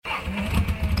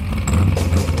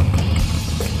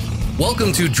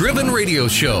Welcome to Driven Radio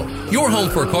Show, your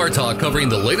home for car talk covering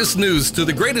the latest news to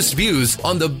the greatest views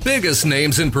on the biggest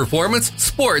names in performance,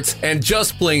 sports, and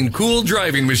just plain cool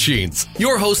driving machines.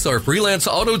 Your hosts are freelance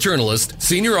auto journalist,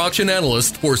 senior auction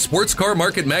analyst for Sports Car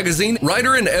Market Magazine,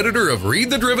 writer and editor of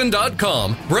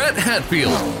ReadTheDriven.com, Brett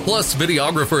Hatfield, plus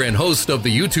videographer and host of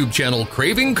the YouTube channel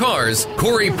Craving Cars,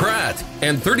 Corey Pratt,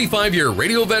 and 35-year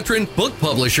radio veteran, book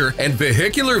publisher, and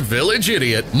vehicular village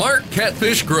idiot, Mark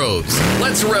Catfish Groves.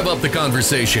 Let's rev up the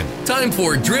conversation. Time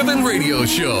for Driven Radio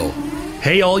Show.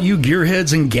 Hey, all you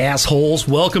gearheads and gas holes.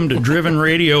 Welcome to Driven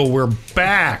Radio. We're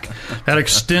back. That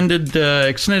extended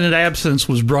absence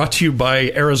was brought to you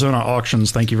by Arizona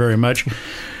Auctions. Thank you very much.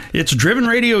 It's Driven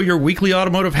Radio, your weekly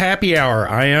automotive happy hour.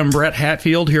 I am Brett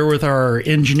Hatfield, here with our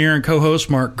engineer and co-host,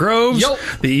 Mark Groves. Yo.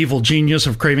 The evil genius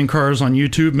of Craving Cars on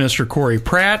YouTube, Mr. Corey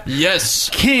Pratt. Yes.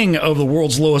 King of the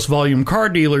world's lowest volume car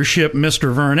dealership,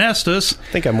 Mr. Vern Estes. I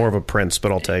think I'm more of a prince,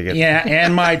 but I'll take it. Yeah,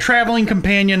 and my traveling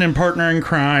companion and partner in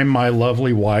crime, my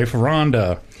lovely wife,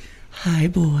 Rhonda. Hi,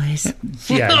 boys.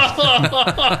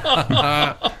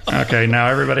 Yeah. Okay, now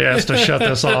everybody has to shut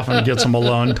this off and get some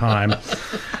alone time.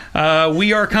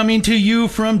 We are coming to you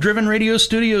from Driven Radio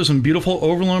Studios in beautiful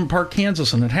Overland Park,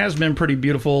 Kansas, and it has been pretty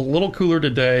beautiful. A little cooler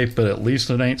today, but at least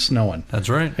it ain't snowing. That's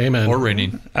right. Amen. Or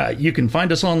raining. You can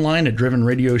find us online at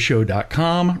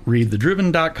drivenradioshow.com,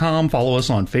 readthedriven.com, follow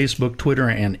us on Facebook, Twitter,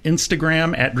 and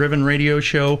Instagram at Driven Radio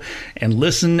Show, and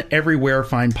listen everywhere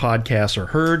fine podcasts are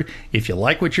heard. If you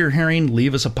like what you're hearing,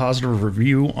 leave us a positive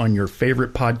review on your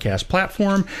favorite podcast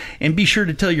platform, and be sure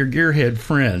to tell your gearhead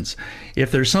friends.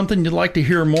 If there's something you'd like to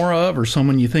hear more of or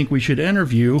someone you think we should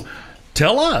interview,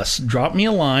 tell us. Drop me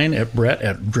a line at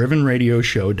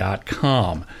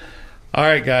brett@drivenradioshow.com. All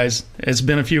right, guys, it's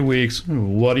been a few weeks.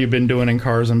 What have you been doing in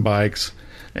cars and bikes?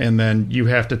 And then you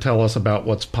have to tell us about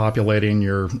what's populating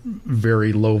your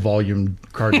very low-volume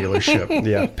car dealership.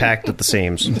 Yeah, packed at the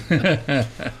seams.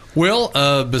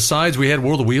 Well, besides, we had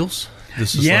World of Wheels.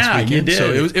 This is last weekend. You did.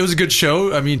 So it was a good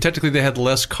show. I mean, technically they had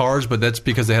less cars, but that's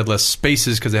because they had less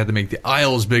spaces because they had to make the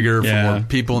aisles bigger for more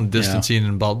people and distancing and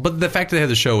involved. But the fact that they had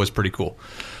the show was pretty cool.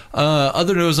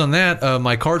 Other news on that,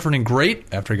 my car's running great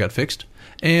after it got fixed.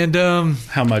 And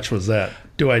how much was that?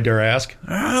 Do I dare ask?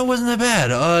 It wasn't that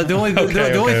bad. The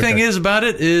only thing is about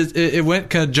it is it went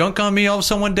kind of junk on me all of a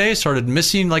sudden one day. Started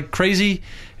missing like crazy.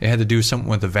 It had to do something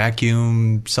with the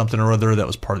vacuum, something or other that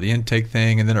was part of the intake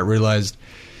thing. And then I realized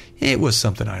it was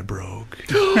something I broke.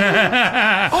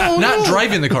 Not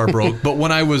driving the car broke, but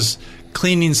when I was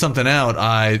cleaning something out,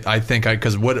 I think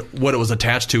because what it was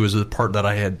attached to is the part that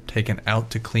I had taken out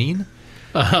to clean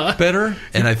better.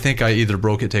 And I think I either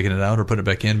broke it taking it out or put it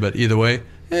back in. But either way,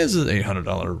 it's an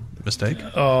 $800 mistake.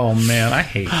 Oh, man, I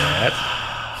hate that.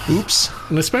 Oops.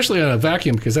 And especially on a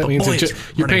vacuum, because that means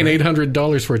you're paying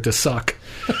 $800 for it to suck.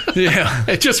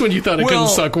 Yeah. Just when you thought it couldn't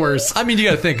suck worse. I mean, you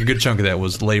got to think a good chunk of that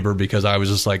was labor because I was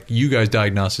just like, you guys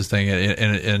diagnosed this thing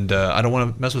and I don't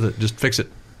want to mess with it. Just fix it.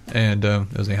 And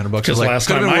it was $800. Because last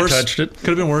time I touched it. Could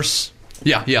have been worse.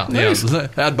 Yeah. Nice.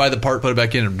 I'd buy the part, put it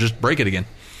back in, and just break it again.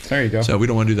 There you go. So we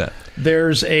don't want to do that.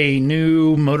 There's a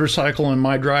new motorcycle in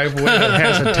my driveway that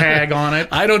has a tag on it.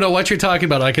 I don't know what you're talking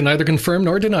about. I can neither confirm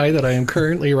nor deny that I am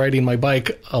currently riding my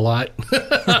bike a lot.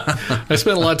 I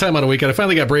spent a lot of time on a weekend. I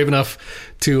finally got brave enough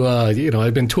to,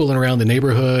 I've been tooling around the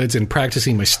neighborhoods and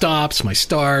practicing my stops, my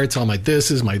starts, all my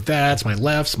thises, my that's, my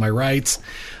lefts, my rights,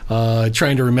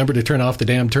 trying to remember to turn off the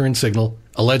damn turn signal,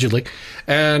 allegedly.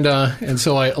 And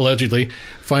so I allegedly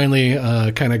finally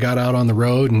kind of got out on the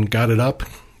road and got it up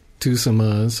to some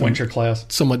winter class,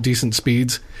 somewhat decent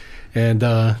speeds, and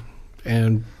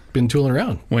been tooling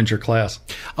around. When's your class?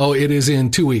 Oh, it is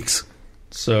in 2 weeks.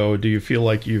 So do you feel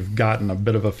like you've gotten a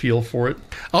bit of a feel for it?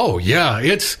 Oh, yeah.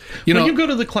 It's, when you go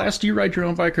to the class, do you ride your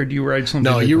own bike or do you ride something?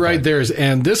 No, you ride theirs.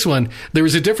 And this one, there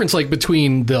was a difference like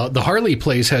between the Harley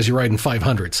place has you riding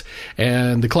 500s.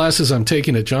 And the classes I'm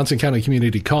taking at Johnson County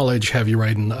Community College have you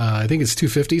riding, I think it's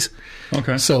 250s.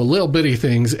 Okay. So little bitty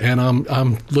things. And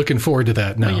I'm looking forward to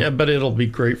that now. Well, yeah, but it'll be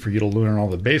great for you to learn all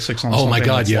the basics on something my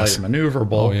God, that's yes. light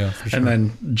maneuverable. Oh, yeah, for sure. And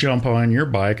then jump on your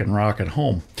bike and rock it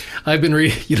home. I've been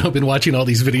been watching all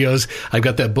these videos. I've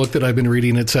got that book that I've been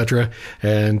reading, etc.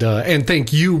 And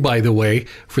thank you, by the way,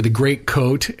 for the great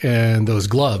coat and those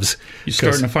gloves. You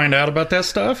starting to find out about that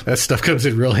stuff? That stuff comes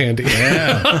in real handy.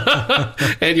 Yeah.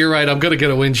 And you're right. I'm going to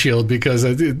get a windshield because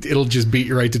it'll just beat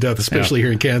you right to death, especially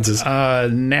here in Kansas.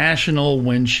 National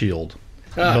Windshield.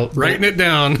 Writing it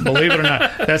down. Believe it or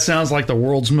not, that sounds like the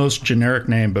world's most generic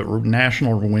name, but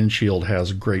National Windshield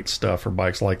has great stuff for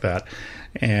bikes like that.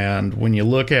 And when you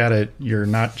look at it, you're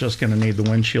not just going to need the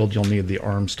windshield, you'll need the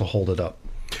arms to hold it up.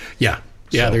 Yeah.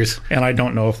 Yeah, and I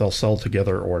don't know if they'll sell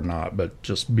together or not, but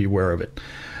just beware of it.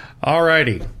 All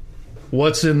righty.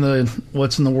 What's in the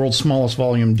world's smallest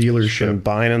volume Been dealership?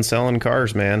 buying and selling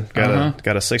cars, man.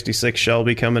 Got a 66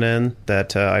 Shelby coming in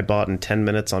that I bought in 10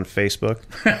 minutes on Facebook.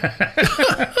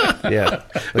 Yeah.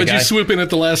 Would you swoop in at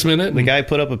the last minute? The guy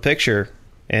put up a picture,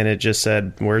 and it just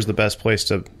said, "Where's the best place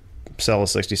to sell a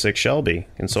 66 Shelby?"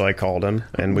 And so I called him,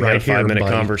 and we had a 5-minute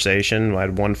conversation. I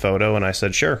had one photo, and I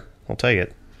said, "Sure, I'll take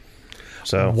it."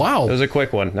 So wow, it was a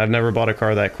quick one. I've never bought a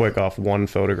car that quick off one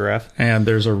photograph. And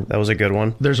that was a good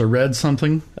one. There's a red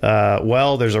something.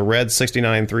 There's a red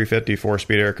 69 350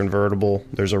 4-speed air convertible.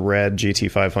 There's a red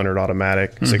GT500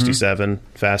 automatic 67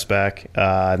 fastback,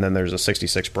 and then there's a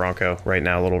 66 Bronco right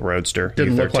now, a little roadster.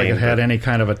 Didn't look like it had any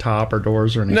kind of a top or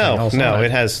doors or anything else. No, it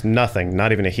has nothing,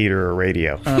 not even a heater or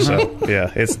radio. So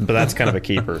yeah, but that's kind of a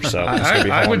keeper. So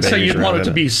I would say you'd want it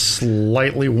to be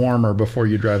slightly warmer before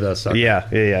you drive that stuff. Yeah.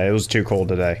 It was too cold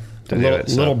today to do it.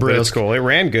 Little brisk. It's cool. It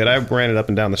ran good. I ran it up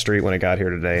and down the street when it got here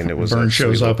today, and it was. Vern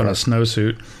shows up in a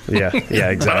snowsuit. Yeah,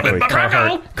 exactly.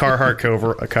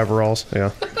 Carhartt coveralls.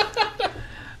 Yeah.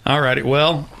 All righty.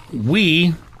 Well,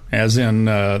 we, as in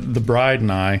the bride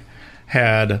and I,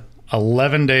 had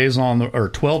 12 days on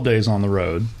the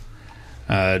road.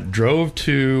 Drove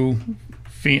to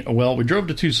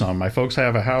Tucson. My folks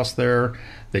have a house there.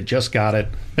 They just got it.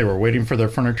 They were waiting for their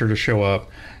furniture to show up.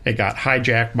 It got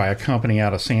hijacked by a company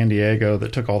out of San Diego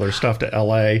that took all their stuff to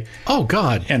L.A. Oh,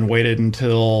 God. And waited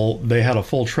until they had a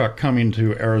full truck coming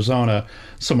to Arizona.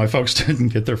 So my folks didn't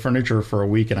get their furniture for a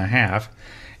week and a half.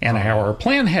 And our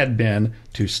plan had been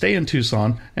to stay in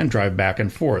Tucson and drive back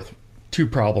and forth. 2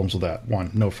 problems with that.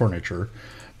 1, no furniture.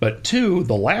 But 2,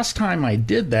 the last time I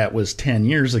did that was 10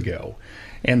 years ago.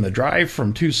 And the drive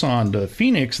from Tucson to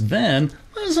Phoenix then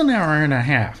was an hour and a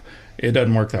half. It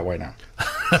doesn't work that way now.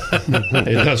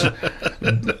 It doesn't.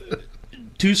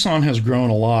 Tucson has grown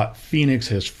a lot. Phoenix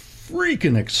has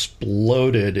freaking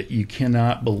exploded. You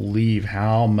cannot believe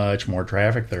how much more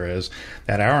traffic there is.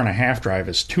 That hour and a half drive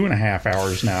is 2.5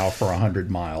 hours now for 100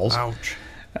 miles. Ouch.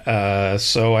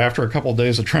 So after a couple of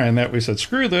days of trying that, we said,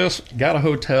 screw this. Got a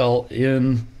hotel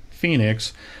in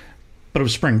Phoenix, but it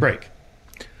was spring break.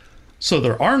 So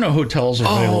there are no hotels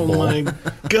available. Oh, my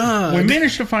God. We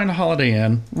managed to find a Holiday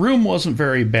Inn. Room wasn't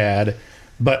very bad,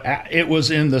 but it was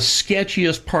in the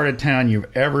sketchiest part of town you've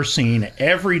ever seen.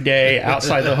 Every day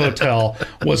outside the hotel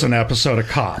was an episode of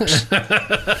Cops.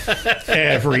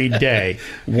 Every day.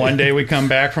 One day we come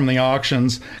back from the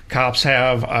auctions. Cops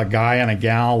have a guy and a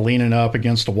gal leaning up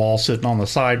against a wall sitting on the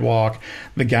sidewalk.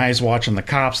 The guy's watching the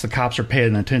cops. The cops are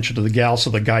paying attention to the gal, so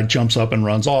the guy jumps up and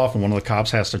runs off, and one of the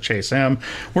cops has to chase him.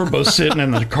 We're both sitting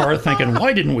in the car thinking,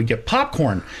 why didn't we get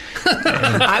popcorn?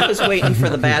 I was waiting for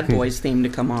the Bad Boys theme to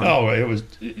come on. Oh, it was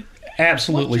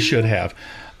absolutely should have.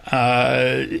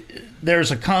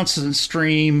 There's a constant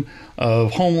stream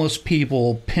of homeless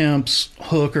people, pimps,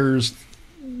 hookers,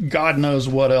 God knows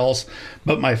what else.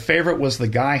 But my favorite was the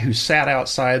guy who sat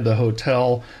outside the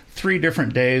hotel 3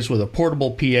 different days with a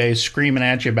portable PA screaming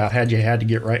at you about how you had to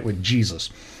get right with Jesus.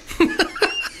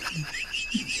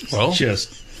 Well,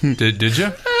 did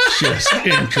you? Just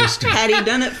interesting. Had he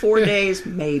done it 4 days,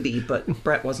 maybe, but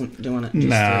Brett wasn't doing it.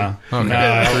 Nah,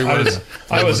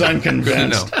 I was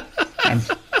unconvinced. I'm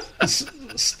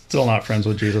still not friends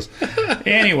with Jesus.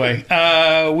 Anyway,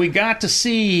 we got to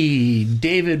see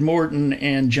David Morton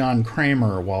and John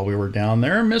Kramer while we were down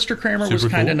there. Mr. Kramer was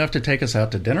kind enough to take us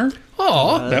out to dinner.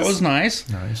 Oh, that was nice.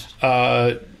 Nice.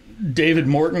 David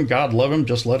Morton, God love him,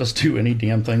 just let us do any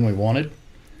damn thing we wanted,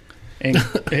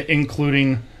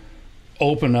 including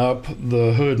open up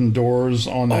the hood and doors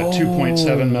on that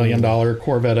 $2.7 million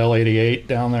Corvette L88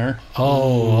 down there.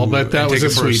 Oh, I'll bet that was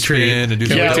a sweet treat. Can't wait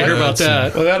to hear about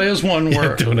that. Well, that is one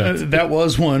where that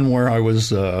was one where I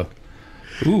was.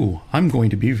 I'm going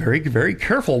to be very, very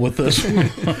careful with this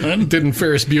one. Didn't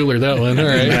Ferris Bueller that one? All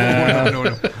right.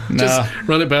 No. Just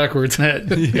run it backwards.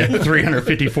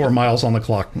 354 miles on the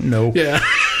clock. Nope. Yeah.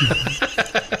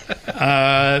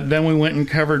 Then we went and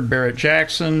covered Barrett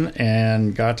Jackson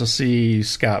and got to see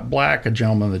Scott Black, a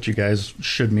gentleman that you guys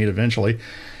should meet eventually,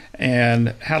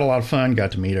 and had a lot of fun.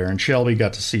 Got to meet Aaron Shelby,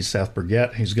 got to see Seth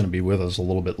Burgett. He's going to be with us a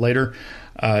little bit later.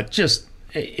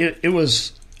 It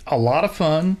was a lot of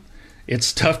fun.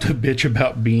 It's tough to bitch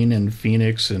about being in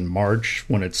Phoenix in March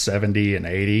when it's 70 and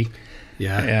 80.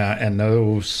 Yeah. And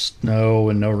no snow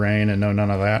and no rain and no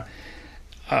none of that.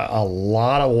 A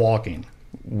lot of walking.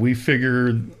 We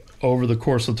figured over the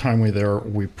course of the time we were there,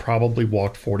 we probably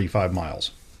walked 45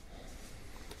 miles.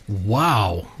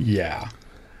 Wow. Yeah.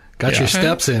 Got your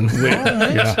steps in.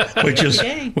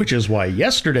 Which is why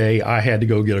yesterday I had to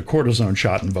go get a cortisone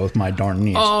shot in both my darn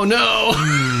knees. Oh, no.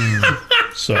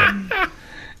 So,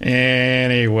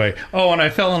 anyway. Oh, and I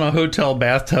fell in a hotel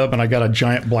bathtub and I got a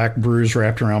giant black bruise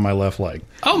wrapped around my left leg.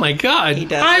 Oh, my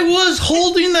God. I was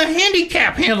holding the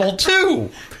handicap handle,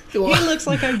 too. He looks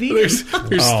like I beat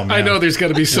him. I know there's got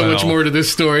to be so much more to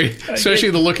this story, especially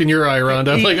the look in your eye,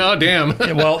 Rhonda. I'm like, oh, damn.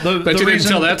 Well, but you didn't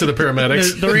tell that to the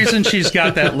paramedics. The reason she's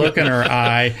got that look in her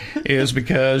eye is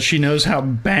because she knows how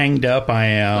banged up I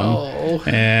am. Oh.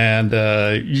 And,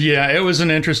 it was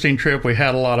an interesting trip. We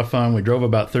had a lot of fun. We drove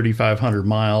about 3,500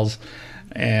 miles,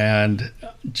 and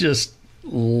just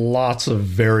lots of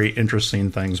very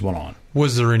interesting things went on.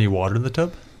 Was there any water in the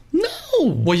tub? No.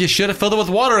 Well, you should have filled it with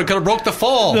water. It could have broke the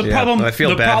fall. I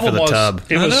feel bad for the tub.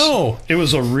 It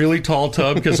was a really tall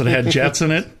tub because it had jets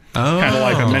in it. Kind of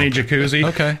like a mini jacuzzi.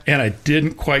 Okay. And I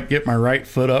didn't quite get my right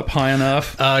foot up high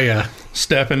enough. Oh, yeah.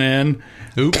 Stepping in.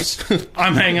 Oops.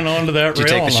 I'm hanging on to that rail. Did you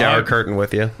take the shower curtain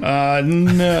with you?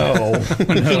 No.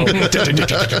 Because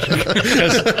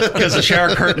the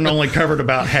shower curtain only covered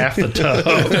about half the tub.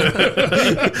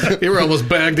 You were almost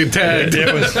bagged and tagged.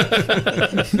 It was.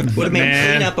 Would have made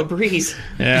clean up a breeze.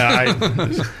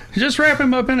 Yeah, just wrap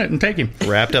him up in it and take him.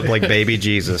 Wrapped up like baby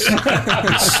Jesus.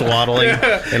 Swaddling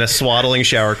in a swaddling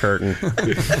shower curtain.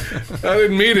 I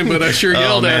didn't meet him, but I sure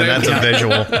yelled at him. That's a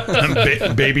visual.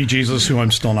 Baby Jesus, who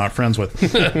I'm still not friends with.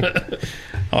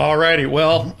 All righty.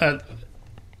 Well,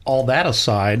 all that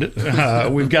aside,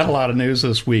 we've got a lot of news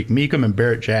this week. Mecum and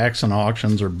Barrett-Jackson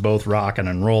auctions are both rocking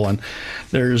and rolling.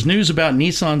 There's news about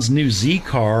Nissan's new Z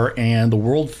car and the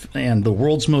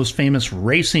world's most famous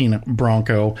racing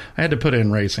Bronco. I had to put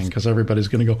in racing because everybody's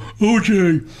going to go,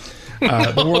 OJ.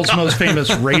 The world's most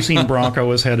famous racing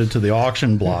Bronco is headed to the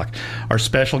auction block. Our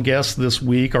special guest this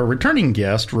week, our returning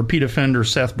guest, repeat offender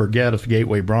Seth Burgett of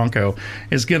Gateway Bronco,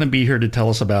 is going to be here to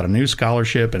tell us about a new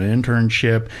scholarship and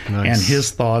internship and his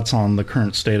thoughts on the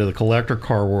current state of the collector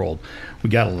car world.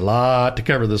 We got a lot to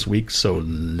cover this week, so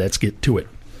let's get to it.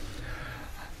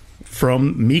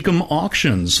 From Mecum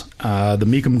Auctions, the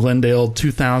Mecum Glendale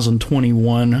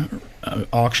 2021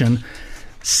 auction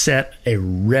set a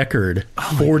record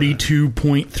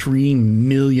 $42.3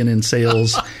 million in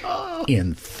sales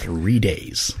in 3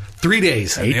 days. 3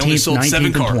 days. 18th, they only sold 19th, 7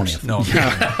 and cars.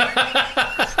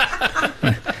 20th.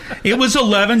 No. It was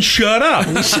 11. Shut up.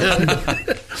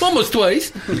 Almost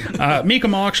twice.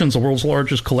 Mecum Auctions, the world's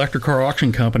largest collector car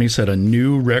auction company, set a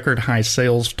new record high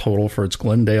sales total for its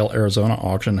Glendale, Arizona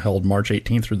auction held March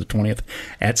 18th through the 20th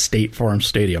at State Farm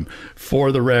Stadium.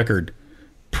 For the record,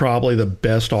 probably the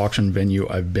best auction venue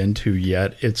I've been to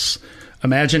yet.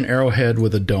 Imagine Arrowhead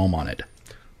with a dome on it.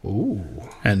 Ooh.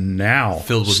 And now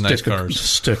filled with nice cars.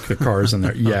 Stick the cars in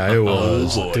there. Yeah, it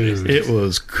was. It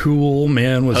was cool,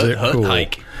 man. Was it cool?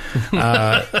 Hike.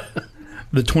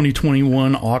 The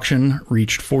 2021 auction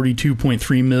reached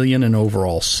 $42.3 million in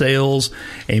overall sales,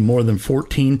 a more than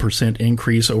 14%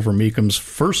 increase over Mecum's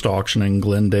first auction in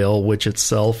Glendale, which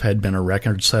itself had been a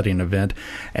record-setting event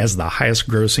as the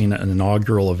highest-grossing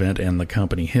inaugural event in the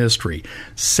company history.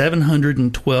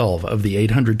 712 of the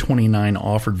 829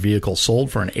 offered vehicles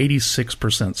sold for an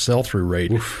 86% sell-through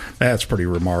rate. Oof. That's pretty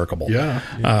remarkable. Yeah.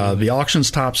 The auction's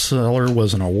top seller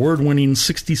was an award-winning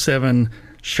 67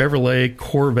 Chevrolet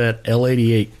Corvette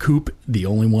L88 Coupe, the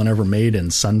only one ever made in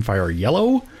Sunfire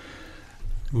Yellow.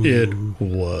 Ooh. It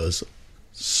was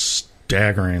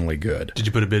staggeringly good. Did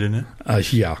you put a bid in it?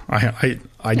 Yeah. I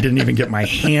didn't even get my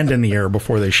hand in the air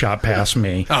before they shot past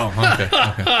me. Oh, okay.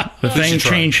 The thing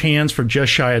changed hands for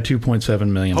just shy of $2.7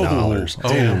 million. Oh,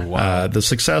 wow. The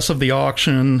success of the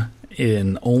auction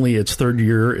in only its third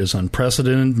year is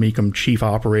unprecedented, Mecum Chief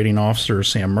Operating Officer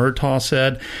Sam Murtaugh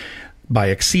said. By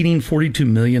exceeding $42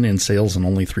 million in sales in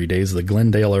only 3 days, the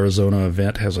Glendale, Arizona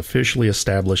event has officially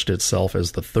established itself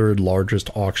as the third largest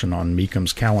auction on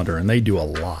Mecum's calendar, and they do a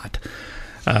lot.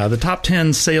 The top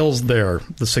 10 sales there,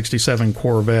 the 67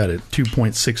 Corvette at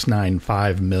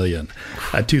 $2.695 million,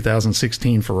 a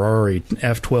 2016 Ferrari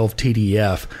F12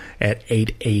 TDF at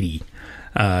 $880.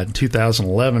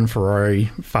 2011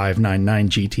 Ferrari 599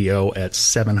 GTO at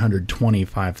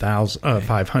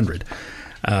 $725,500.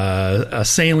 A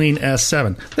Saleen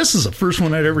S7. This is the first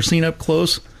one I'd ever seen up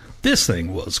close. This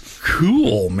thing was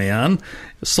cool, man.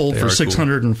 It sold for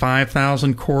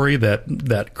 $605,000. Corey,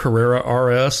 that Carrera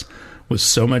RS was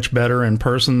so much better in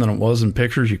person than it was in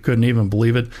pictures. You couldn't even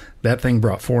believe it. That thing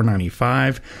brought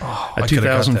 $495. A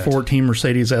 2014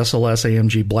 Mercedes SLS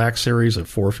AMG Black Series at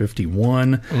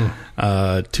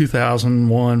 $451.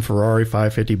 2001 Ferrari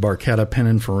 550 Barchetta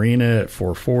Pininfarina at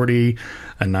 $440.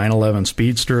 A 911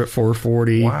 Speedster at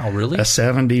 $440. Wow, really? A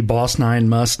 70 Boss 9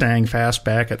 Mustang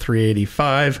Fastback at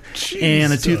 $385.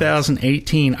 And a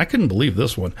 2018, I couldn't believe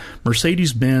this one,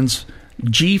 Mercedes-Benz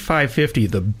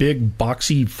G550, the big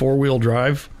boxy four-wheel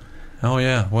drive. Oh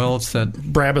yeah, well it's that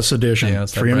Brabus edition, yeah,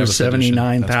 it's that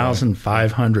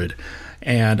 $379,500.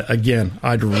 And again,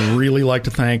 I'd really like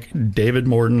to thank David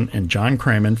Morton and John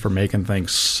Cramen for making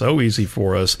things so easy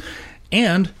for us,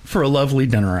 and for a lovely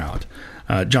dinner out.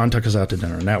 John took us out to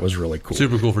dinner, and that was really cool.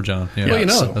 Super cool for John. Yeah,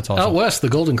 well, that's awesome. Out west, the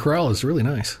Golden Corral is really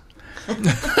nice. All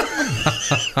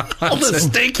the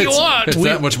steak you want. It's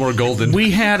that much more golden.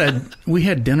 We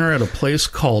had dinner at a place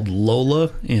called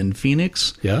Lola in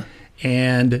Phoenix. Yeah,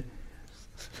 and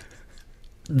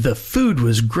the food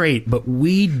was great, but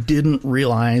we didn't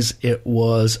realize it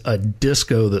was a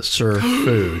disco that served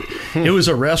food. It was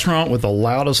a restaurant with the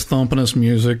loudest, thumpingest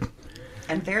music.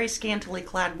 And very scantily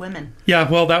clad women. Yeah,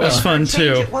 well, that was fun,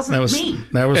 too. It wasn't me.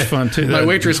 That was fun, too. My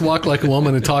waitress walked like a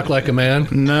woman and talked like a man.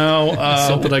 No.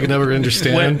 Something I could never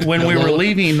understand. When we were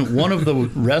leaving, one of the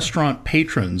restaurant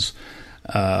patrons,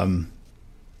 how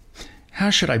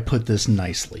should I put this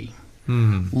nicely?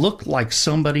 Looked like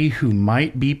somebody who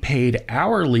might be paid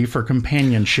hourly for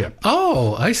companionship.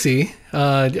 Oh, I see.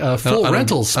 Full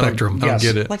rental spectrum. I don't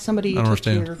get it. Like somebody you I don't took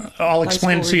understand. your I'll high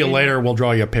explain it school to you reunion. later. We'll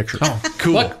draw you a picture. Oh,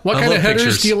 cool. What kind love of headers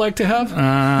pictures. do you like to have?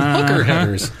 Hooker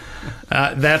headers.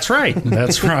 That's right.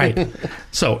 That's right.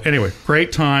 So anyway,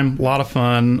 great time, a lot of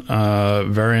fun,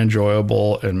 very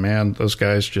enjoyable, and man, those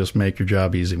guys just make your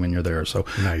job easy when you're there. So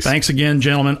nice. Thanks again,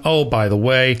 gentlemen. Oh, by the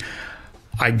way,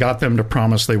 I got them to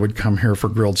promise they would come here for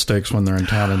grilled steaks when they're in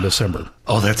town in December.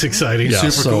 Oh, that's exciting. Yeah,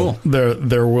 Super cool.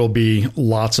 There will be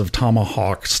lots of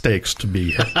tomahawk steaks to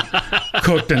be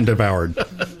cooked and devoured.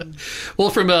 Well,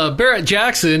 from Barrett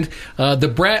Jackson,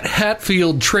 the Brat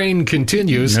Hatfield train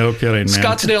continues. No kidding, man.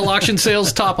 Scottsdale auction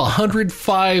sales top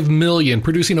 105 million,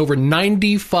 producing over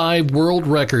 95 world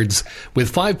records,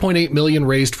 with 5.8 million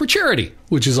raised for charity,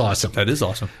 which is awesome. That is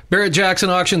awesome. Barrett Jackson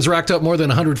Auctions racked up more than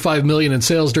 105 million in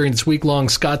sales during its week-long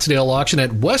Scottsdale auction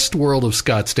at Westworld of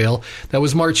Scottsdale. That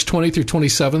was March 20th through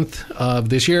 27th of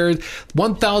this year.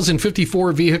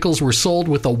 1,054 vehicles were sold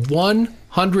with a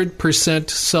 100%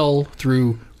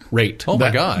 sell-through rate. Oh,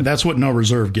 my God. That's what no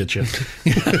reserve gets you.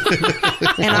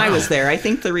 And I was there. I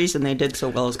think the reason they did so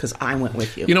well is because I went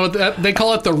with you. You know, they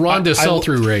call it the Rhonda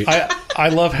sell-through rate. I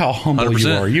love how humble you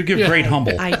 100%. are. You give great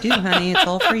humble. I do, honey. It's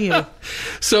all for you.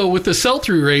 So with the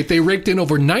sell-through rate, they raked in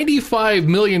over $95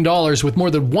 million with more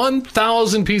than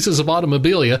 1,000 pieces of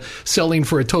automobilia selling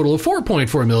for a total of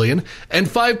 $4.4 million and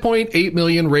 $5.8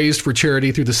 million raised for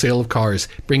charity through the sale of cars,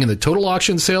 bringing the total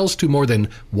auction sales to more than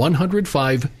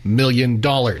 $105 million.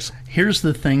 Here's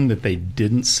the thing that they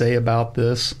didn't say about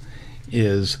this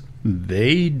is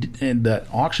the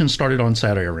auction started on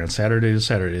Saturday, around Saturday to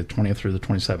Saturday, the 20th through the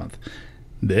 27th.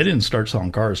 They didn't start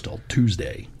selling cars till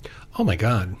Tuesday. Oh, my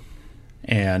God.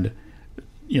 And,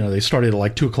 you know, they started at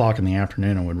like 2 o'clock in the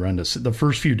afternoon and would run to... The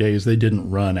first few days, they didn't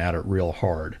run at it real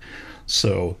hard.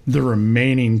 So the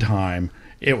remaining time,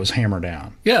 it was hammered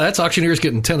down. Yeah, that's auctioneers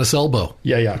getting tennis elbow.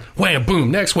 Yeah. Wham,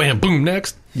 boom, next, wham, boom,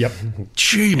 next. Yep.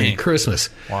 Gee, Christmas.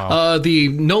 Wow. The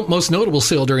most notable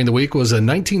sale during the week was a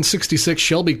 1966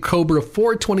 Shelby Cobra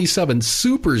 427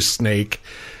 Super Snake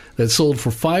that sold for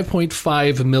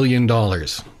 $5.5 million.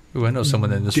 Ooh, I know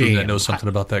someone in this room that knows something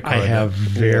about that car. I have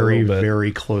very,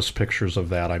 very close pictures of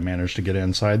that. I managed to get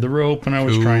inside the rope, and I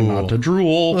was trying not to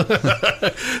drool.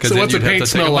 So what's the paint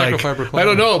smell like? I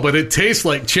don't know, but it tastes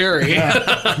like cherry.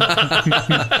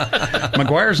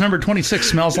 Meguiar's number 26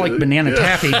 smells like banana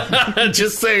taffy.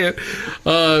 Just saying.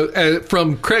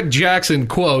 From Craig Jackson,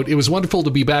 quote, "It was wonderful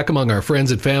to be back among our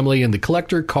friends and family in the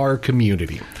collector car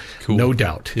community." Cool. No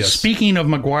doubt. Yes. Speaking of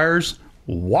Meguiar's,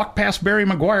 walk past Barry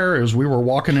Meguiar as we were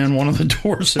walking in one of the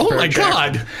doors. Oh, my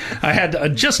God. I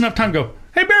had just enough time to go,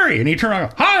 "Hey, Barry." And he turned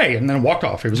around, "Hi," and then walked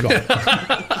off. He was gone.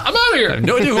 I'm out of here.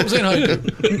 No idea who I'm saying hi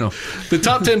to. No. The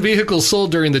top 10 vehicles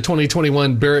sold during the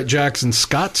 2021 Barrett Jackson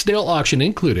Scottsdale auction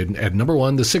included, at number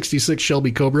 1, the 66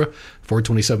 Shelby Cobra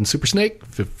 427 Super Snake,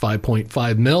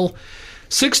 5.5 mil.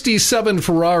 67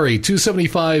 Ferrari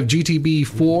 275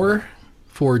 GTB4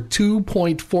 for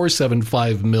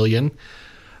 $2.475 million.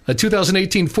 A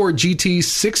 2018 Ford GT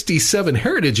 67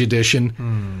 Heritage Edition,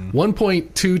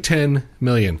 $1.210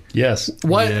 million. Yes.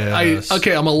 What? Yes.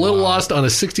 Okay, I'm a little lost on a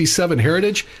 67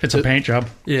 Heritage. It's a paint job.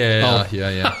 Yeah, Oh.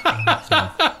 yeah. So,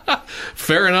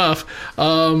 Fair enough.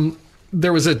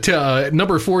 There was a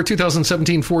number 4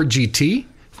 2017 Ford GT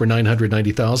for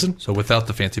 $990,000. So without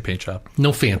the fancy paint job.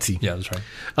 No fancy. Yeah, that's right.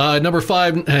 Number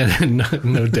 5,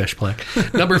 no dash plaque.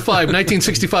 Number 5,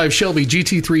 1965 Shelby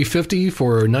GT350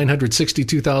 for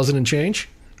 $962,000 and change.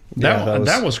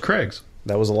 That was Craig's.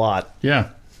 That was a lot. Yeah.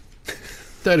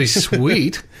 That is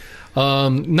sweet.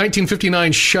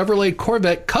 1959 Chevrolet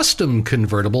Corvette Custom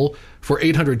Convertible for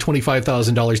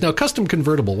 $825,000. Now, custom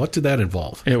convertible, what did that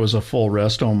involve? It was a full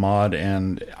resto mod,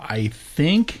 and I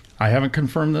haven't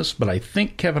confirmed this, but I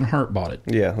think Kevin Hart bought it.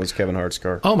 Yeah, it was Kevin Hart's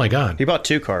car. Oh, my God. He bought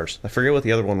 2 cars. I forget what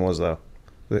the other one was, though.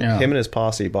 Yeah. Him and his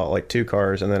posse bought like 2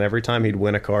 cars, and then every time he'd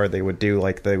win a car, they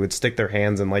would stick their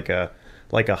hands in like a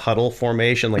huddle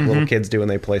formation, like little kids do when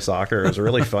they play soccer. It was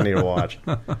really funny to watch.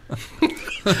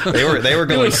 They were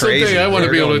going crazy. I want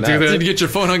to be able to do that. Did you get your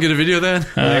phone on and get a video of that?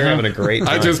 They were having a great time.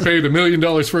 I just paid $1 million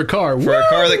for a car. For a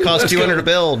car that cost $200 to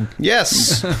build.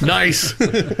 Yes. Nice.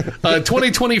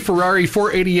 2020 Ferrari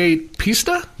 488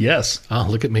 Pista? Yes. Oh,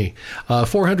 look at me.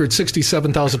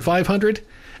 $467,500.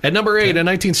 At number 8, a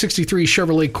 1963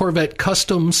 Chevrolet Corvette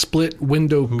Custom Split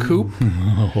Window Coupe.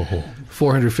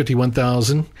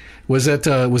 $451,000. Was it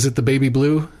the baby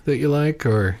blue that you like,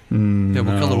 or Yeah,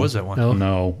 what color was that one?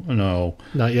 No,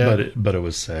 Not yet. But it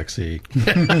was sexy.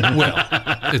 Well,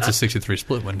 it's a 63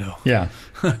 split window. Yeah.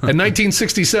 A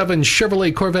 1967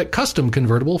 Chevrolet Corvette Custom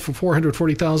Convertible for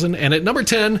 $440,000. And at number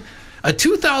 10, a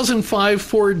 2005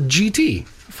 Ford GT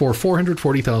for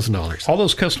 $440,000. All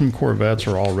those custom Corvettes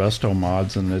are all resto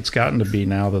mods, and it's gotten to be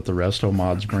now that the resto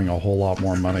mods bring a whole lot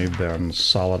more money than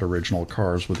solid original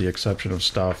cars, with the exception of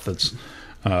stuff that's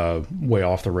way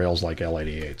off the rails like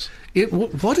L88s.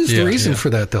 What is the reason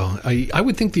for that, though? I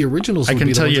would think the originals would be I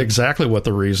can tell you that... exactly what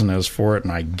the reason is for it,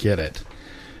 and I get it.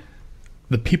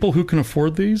 The people who can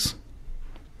afford these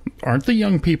aren't the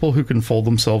young people who can fold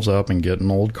themselves up and get in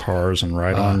old cars and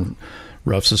ride on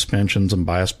rough suspensions and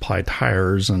bias ply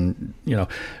tires, and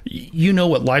you know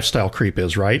what lifestyle creep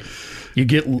is, right? You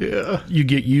get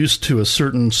used to a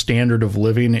certain standard of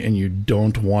living and you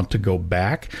don't want to go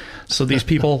back. So these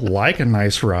people like a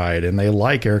nice ride, and they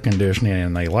like air conditioning,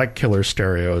 and they like killer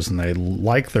stereos, and they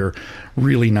like their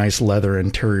really nice leather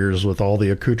interiors with all the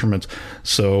accoutrements.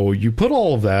 So you put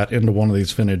all of that into one of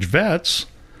these vintage Vettes.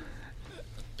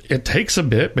 It takes a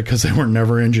bit because they were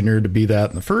never engineered to be that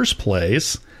in the first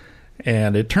place.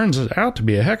 And it turns out to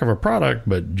be a heck of a product,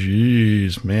 but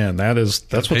geez, man, that's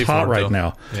what's hot right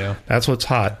now. Yeah, that's what's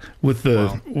hot with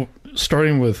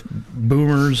starting with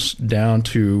boomers down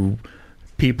to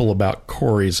people about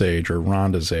Corey's age or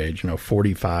Rhonda's age,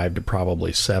 45 to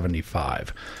probably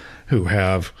 75, who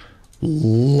have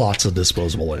lots of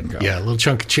disposable income. Yeah, a little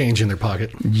chunk of change in their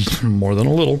pocket, more than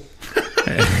a little.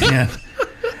 And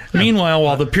meanwhile,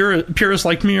 while the purists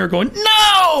like me are going, no,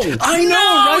 I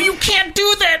know, right? You can't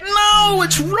do that. No,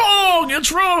 it's wrong.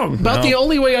 It's wrong. About the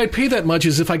only way I'd pay that much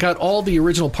is if I got all the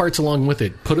original parts along with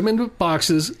it. Put them into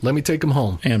boxes. Let me take them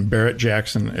home. And Barrett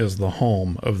Jackson is the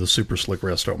home of the Super Slick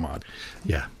Resto mod.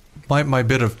 Yeah. My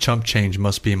bit of chump change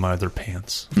must be in my other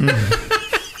pants.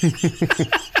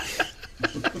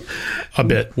 A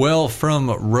bit. Well, from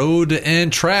Road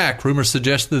and Track, rumors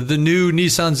suggest that the new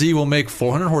Nissan Z will make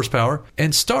 400 horsepower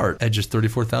and start at just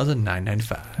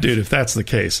 $34,995. Dude, if that's the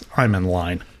case, I'm in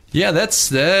line. Yeah,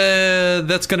 that's going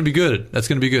to be good. That's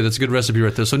going to be good. That's a good recipe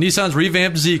right there. So Nissan's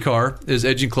revamped Z car is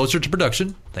edging closer to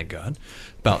production. Thank God.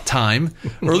 About time.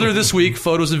 Earlier this week,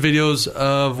 photos and videos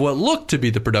of what looked to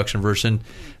be the production version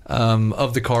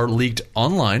of the car leaked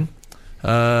online.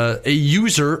 A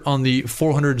user on the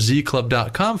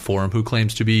 400zclub.com forum who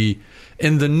claims to be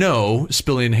in the know,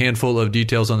 spilling a handful of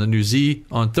details on the new Z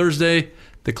on Thursday.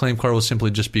 The claimed car will simply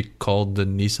just be called the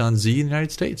Nissan Z in the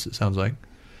United States, it sounds like,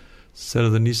 instead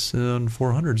of the Nissan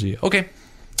 400Z. Okay,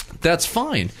 that's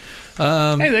fine.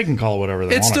 Hey, they can call it whatever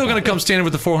they want. It's still going to come standard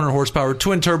with the 400 horsepower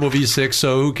twin turbo V6,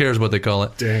 so who cares what they call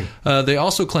it? Dang. They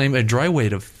also claim a dry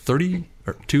weight of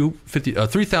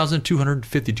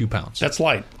 3,252 pounds. That's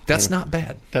light. That's not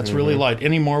bad. That's really light.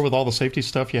 Any more with all the safety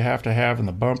stuff you have to have, and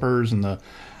the bumpers and the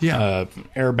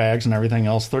airbags and everything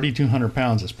else, 3,200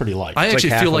 pounds is pretty light. I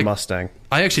actually feel like Mustang.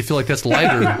 I actually feel like that's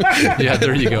lighter. Yeah,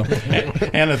 there you go.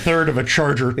 And a third of a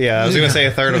Charger. Yeah, I was going to say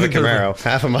a third of a Camaro.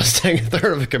 Half a Mustang, a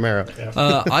third of a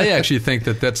Camaro. I actually think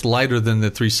that's lighter than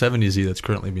the 370Z that's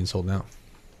currently being sold now.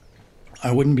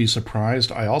 I wouldn't be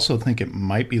surprised. I also think it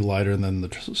might be lighter than the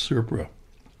Supra.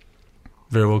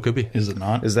 Very well could be. Is it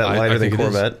not? Is that lighter than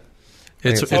Corvette?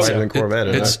 It's lighter than Corvette.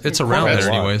 It's around there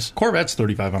anyways. Corvette's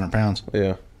 3,500 pounds.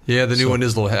 Yeah. Yeah, the new one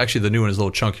is a little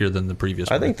chunkier than the previous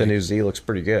one. I think the new Z looks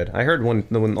pretty good. I heard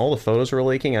when all the photos were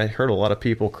leaking, I heard a lot of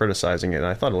people criticizing it, and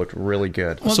I thought it looked really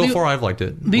good. Well, so far, I've liked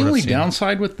it. The only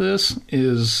downside with this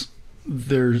is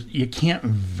you can't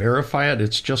verify it.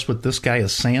 It's just what this guy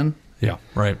is saying. Yeah,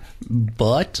 right.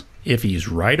 But if he's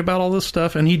right about all this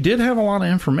stuff, and he did have a lot of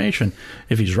information,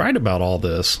 if he's right about all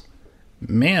this,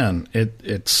 man,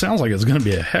 it sounds like it's going to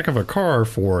be a heck of a car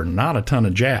for not a ton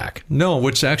of jack. No,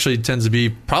 which actually tends to be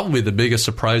probably the biggest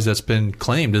surprise that's been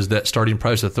claimed is that starting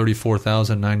price of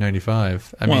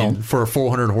 $34,995. I mean, for a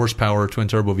 400 horsepower twin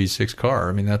turbo V6 car,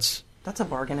 I mean that's a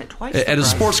bargain at twice. And a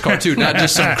sports car too, not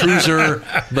just some cruiser,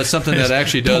 but something that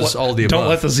actually does all the above. Don't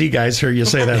let the Z guys hear you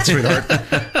say that, sweetheart.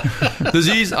 The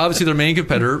Z's, obviously their main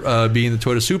competitor, being the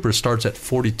Toyota Supra, starts at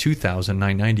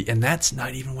 $42,990, and that's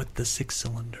not even with the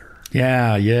 6-cylinder.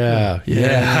 Yeah. Yeah.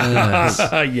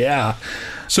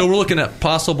 So we're looking at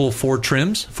possible 4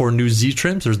 trims for new Z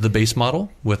trims. There's the base model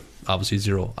with obviously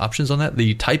 0 options on that.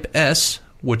 The Type S,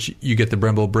 which you get the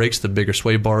Brembo brakes, the bigger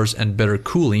sway bars, and better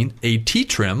cooling. A T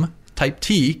trim, Type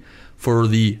T, for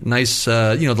the nice,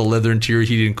 the leather interior,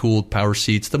 heated and cooled power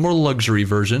seats, the more luxury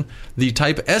version. The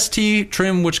Type ST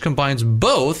trim, which combines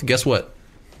both, guess what?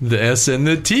 The S and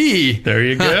the T. There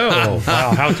you go.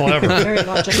 Wow, how clever.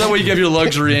 So that way you have your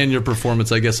luxury and your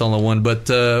performance, I guess, all in one. But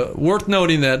worth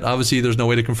noting that obviously there's no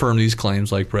way to confirm these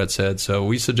claims, like Brett said. So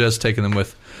we suggest taking them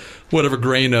with whatever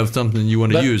grain of something you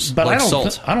want to use, but like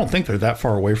salt. I don't think they're that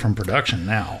far away from production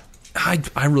now.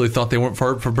 I really thought they weren't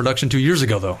far from production 2 years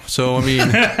ago, though. So I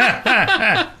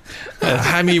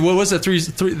mean, what was that?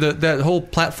 That whole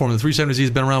platform, the 370Z, has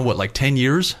been around what, 10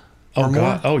 years or more?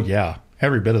 God. Oh yeah.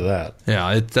 Every bit of that.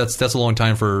 Yeah, that's a long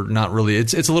time for not really.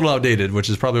 It's a little outdated, which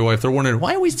is probably why if they're wondering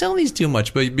why are we selling these too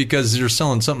much, but because you're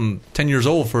selling something 10 years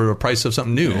old for a price of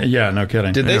something new. Yeah, no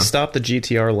kidding. Did they stop the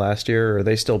GTR last year, or are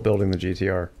they still building the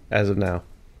GTR as of now?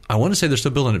 I want to say they're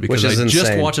still building it because I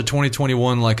just watched a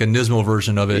 2021 a Nismo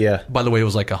version of it. Yeah. By the way, it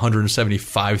was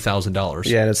 $175,000.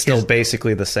 Yeah, and it's still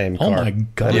basically the same car. Oh my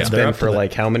God! It's been for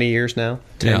how many years now?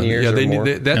 10 years. Yeah, or more?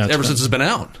 Ever since it's been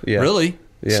out. Yeah. Really.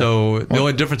 Yeah. So the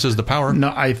only difference is the power.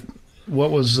 No, what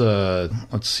was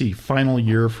let's see, final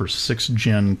year for 6th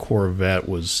gen Corvette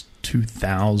was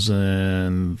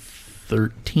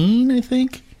 2013, I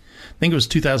think it was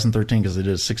 2013 because they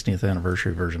did a 16th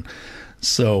anniversary version.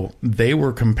 So they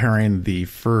were comparing the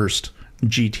first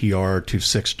GTR to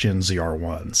 6th gen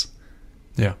ZR1s.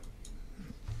 Yeah.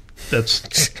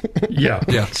 That's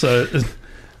yeah. So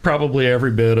probably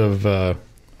every bit of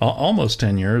almost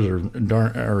 10 years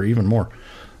or even more.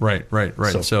 Right.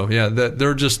 So yeah,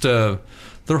 they're just their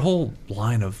whole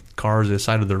line of cars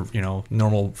aside of their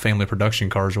normal family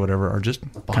production cars or whatever are just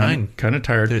behind. Kind of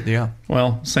tired. Yeah.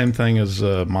 Well, same thing as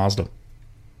Mazda.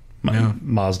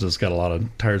 Mazda's got a lot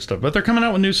of tired stuff, but they're coming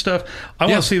out with new stuff. I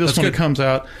want to see this when it comes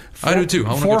out. I do too.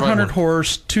 400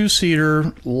 horse,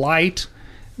 2-seater, light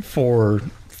for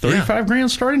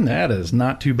 $35,000 starting. That is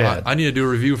not too bad. I need to do a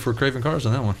review for Craven Cars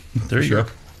on that one. There you go.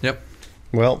 Yep.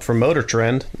 Well, for Motor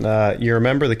Trend, you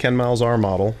remember the Ken Miles R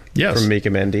model from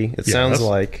Mecum Indy? It sounds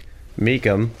like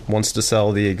Mecum wants to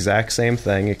sell the exact same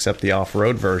thing except the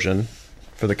off-road version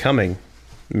for the coming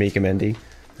Mecum Indy.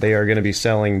 They are going to be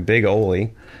selling Big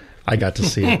Ole. I got to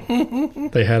see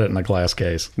it. They had it in a glass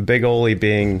case. Big Ole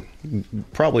being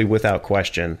probably without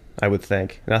question, I would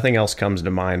think. Nothing else comes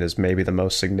to mind as maybe the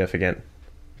most significant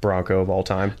Bronco of all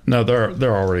time. No,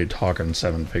 they're already talking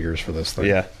 7 figures for this thing.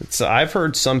 Yeah, I've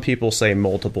heard some people say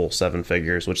multiple 7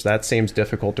 figures, which that seems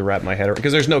difficult to wrap my head around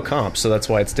because there's no comp, so that's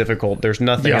why it's difficult. There's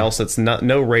nothing else that's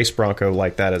no race Bronco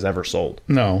like that has ever sold.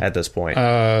 No, at this point.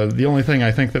 The only thing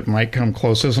I think that might come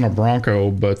close isn't a Bronco,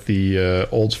 but the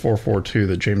Olds 442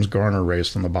 that James Garner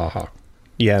raced in the Baja.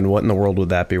 Yeah, and what in the world would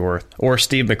that be worth? Or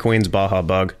Steve McQueen's Baja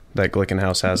Bug that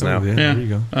Glickenhaus has now. Yeah, there you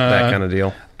go. That kind of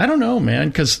deal. I don't know, man,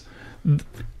 because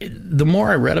the more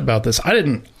I read about this, I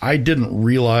didn't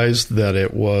realize that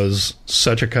it was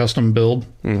such a custom build.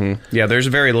 Mm-hmm. Yeah, there's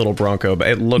very little Bronco, but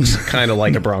it looks kind of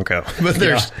like a Bronco. But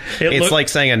it's like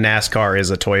saying a NASCAR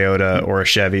is a Toyota or a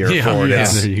Chevy or a Ford. Yeah,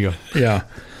 there you go. Yeah,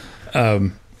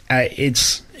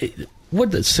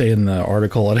 what did it say in the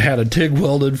article? It had a TIG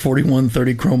welded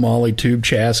 4130 chromoly tube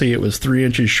chassis. It was 3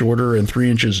 inches shorter and 3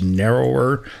 inches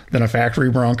narrower than a factory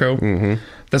Bronco. Mm-hmm.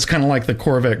 That's kind of like the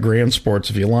Corvette Grand Sports.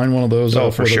 If you line one of those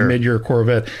up with a mid-year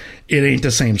Corvette, it ain't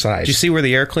the same size. Do you see where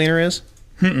the air cleaner is?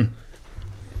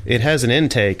 It has an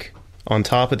intake on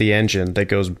top of the engine that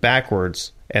goes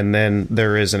backwards, and then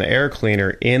there is an air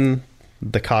cleaner in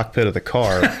the cockpit of the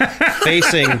car,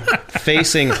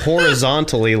 facing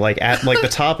horizontally, like the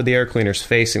top of the air cleaner's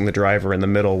facing the driver in the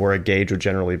middle, where a gauge would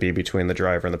generally be between the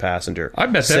driver and the passenger. I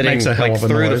bet that makes a hell of a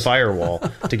through noise. the firewall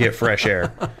to get fresh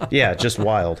air. Yeah, just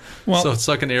wild. Well, so it's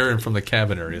sucking air in from the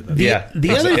cabin area. Then.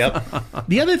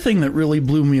 The other thing that really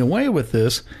blew me away with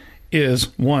this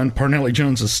is, one, Parnelli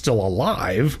Jones is still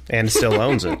alive. And still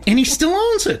owns it. And he still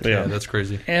owns it. Yeah, that's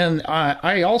crazy. And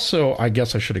I also, I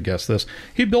guess I should have guessed this,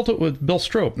 he built it with Bill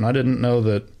Strope, and I didn't know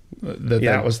that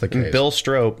was the case. Bill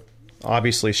Strope,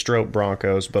 obviously Strope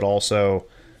Broncos, but also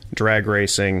drag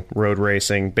racing, road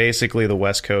racing, basically the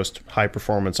West Coast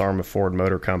high-performance arm of Ford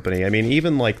Motor Company. I mean,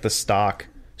 even like the stock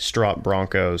Strut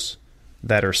Broncos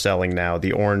that are selling now,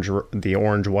 the orange,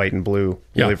 white, and blue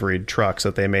liveried trucks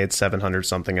that they made 700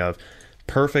 something of.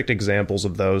 Perfect examples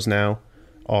of those now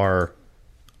are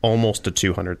almost to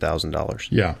 $200,000.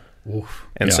 Yeah. Oof.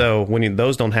 And so when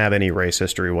those don't have any race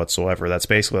history whatsoever, that's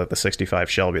basically like the 65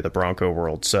 Shelby of the Bronco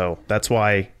world. So that's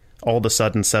why all of a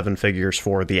sudden 7 figures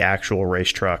for the actual race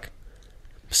truck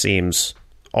seems,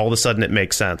 all of a sudden it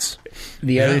makes sense.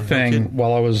 The other thing,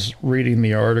 while I was reading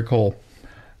the article,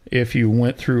 if you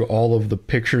went through all of the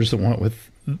pictures that went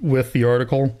with the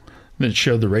article that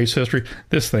showed the race history,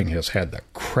 this thing has had the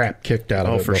crap kicked out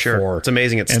of it for before. Sure. It's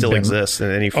amazing it still exists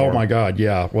in any form. Oh my God,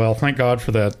 yeah. Well, thank God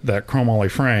for that chromoly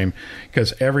frame,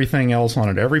 because everything else on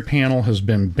it, every panel has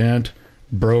been bent,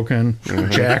 broken,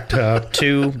 jacked up.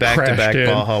 2 back-to-back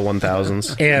Baja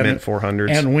 1000s, mint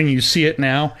 400s. And when you see it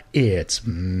now, it's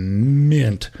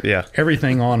mint. Yeah.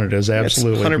 Everything on it is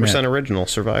absolutely it's 100% mint. Original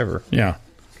Survivor. Yeah.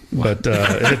 But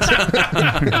it's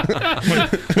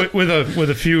with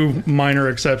a few minor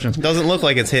exceptions. Doesn't look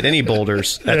like it's hit any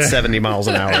boulders at 70 miles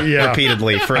an hour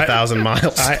repeatedly for 1,000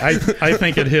 miles. I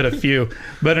think it hit a few.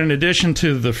 But in addition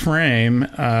to the frame,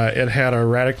 it had a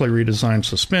radically redesigned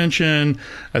suspension,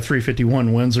 a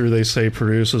 351 Windsor, they say,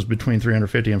 produces between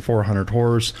 350 and 400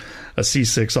 horse, a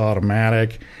C6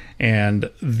 automatic, and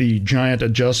the giant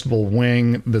adjustable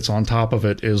wing that's on top of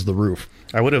it is the roof.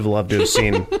 I would have loved to have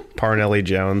seen Parnelli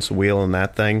Jones wheeling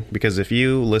that thing, because if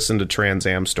you listen to Trans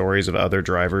Am stories of other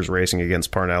drivers racing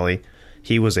against Parnelli,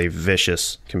 he was a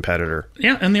vicious competitor.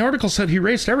 Yeah, and the article said he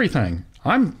raced everything.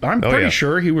 I'm pretty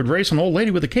sure he would race an old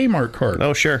lady with a Kmart cart.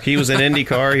 Oh, sure. He was in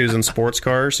IndyCar, he was in sports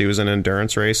cars, he was in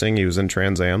endurance racing, he was in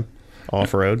Trans Am,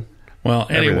 off-road. Well,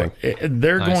 anyway,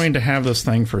 they're going to have this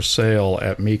thing for sale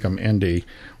at Mecum Indy,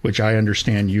 which I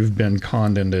understand you've been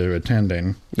conned into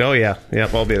attending. Oh, yeah.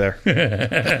 Yep, I'll be there.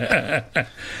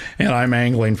 And I'm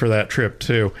angling for that trip,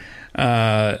 too.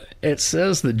 It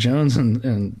says that Jones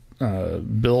and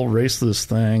Bill raced this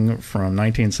thing from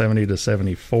 1970 to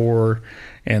 74,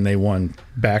 and they won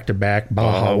back-to-back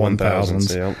Baja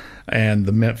 1000s. Yep. And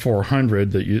the Mint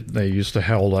 400 that they used to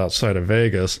hold outside of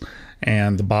Vegas,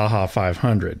 and the Baja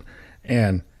 500.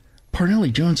 And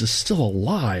Parnelli Jones is still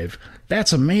alive.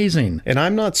 That's amazing. And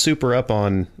I'm not super up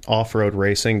on off-road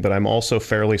racing, but I'm also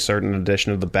fairly certain, in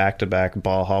addition to the back-to-back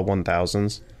Baja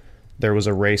 1000s, there was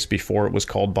a race before it was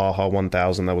called Baja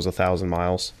 1000 that was 1,000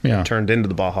 miles. Yeah. It turned into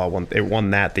the Baja 1. It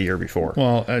won that the year before.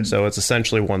 Well, so it's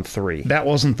essentially won 3. That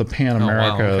wasn't the Pan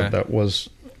America that was...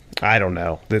 I don't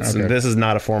know. This is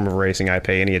not a form of racing I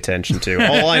pay any attention to.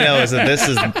 All I know is that this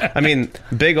is... I mean,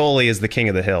 Big Ole is the king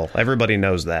of the hill. Everybody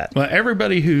knows that. Well,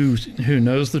 everybody who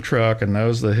knows the truck and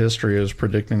knows the history is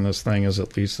predicting this thing is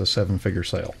at least a 7-figure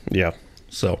sale. Yeah.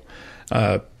 So,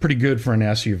 pretty good for an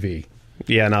SUV.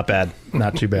 Yeah, not bad.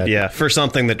 Not too bad. Yeah, for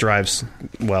something that drives,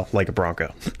 well, like a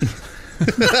Bronco.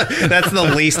 That's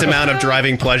the least amount of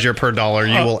driving pleasure per dollar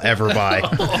you will ever buy.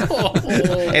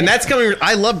 And that's coming...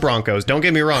 I love Broncos, don't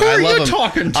get me wrong. I love them.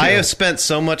 Talking to? I have spent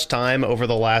so much time over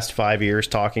the last 5 years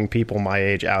talking people my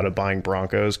age out of buying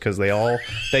Broncos, because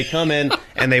they come in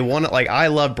and they want it. Like, I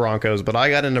love Broncos, but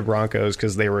I got into Broncos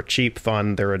because they were cheap,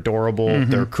 fun, they're adorable,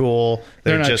 they're cool.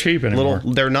 They're not cheap anymore.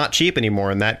 They're not cheap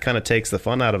anymore, and that kind of takes the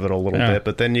fun out of it a little bit.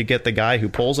 But then you get the guy who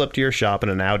pulls up to your shop in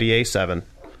an Audi A7,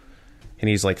 and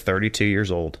he's like 32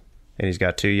 years old, and he's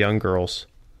got 2 young girls.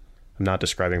 I'm not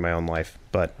describing my own life,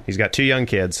 but he's got 2 young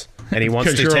kids, and he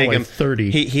wants to take them. 30.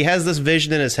 He has this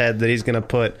vision in his head that he's going to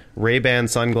put Ray-Ban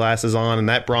sunglasses on, and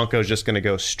that Bronco's just going to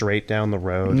go straight down the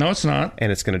road. No, it's not.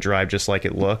 And it's going to drive just like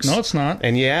it looks. No, it's not.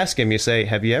 And you ask him, you say,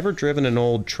 have you ever driven an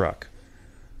old truck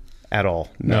at all?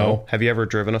 No. Have you ever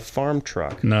driven a farm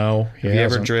truck? No. Have you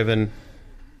ever driven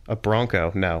a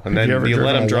Bronco? No. And then you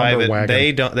let them drive it.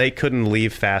 wagon? They couldn't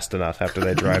leave fast enough after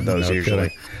they drive those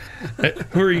usually.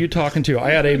 Who are you talking to?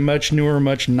 I had a much newer,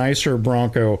 much nicer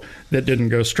Bronco that didn't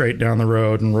go straight down the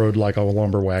road and rode like a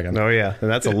lumber wagon. Oh, yeah. And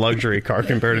that's a luxury car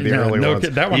compared to the early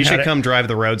ones. You should come drive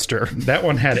the Roadster. That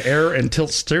one had air and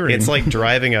tilt steering. It's like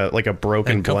driving a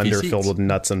broken blender filled with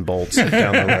nuts and bolts down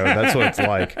the road. That's what it's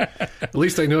like. At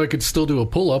least I knew I could still do a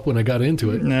pull-up when I got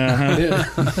into it. Yeah.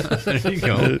 There you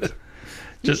go.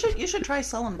 You should try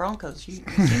selling Broncos. You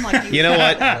seem like you know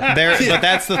what? But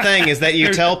that's the thing, is that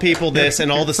you tell people this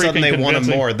and all of a sudden they want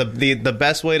them more. The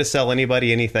best way to sell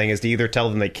anybody anything is to either tell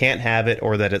them they can't have it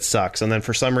or that it sucks, and then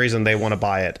for some reason they want to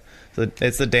buy it.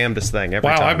 It's the damnedest thing every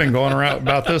time. I've been going around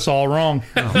about this all wrong.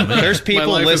 There's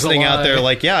people listening out there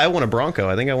like, yeah, I want a Bronco.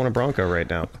 I think I want a Bronco right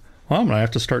now. Well, I'm going to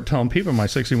have to start telling people my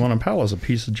 61 Impala is a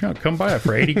piece of junk. Come buy it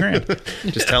for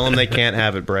 $80,000. Just tell them they can't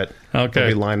have it, Brett. Okay. They'll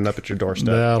be lining up at your doorstep.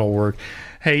 That'll work.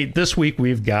 Hey, this week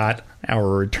we've got our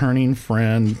returning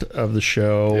friend of the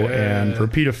show and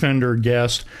repeat offender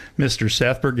guest, Mr.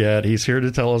 Seth Burgett. He's here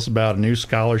to tell us about a new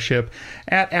scholarship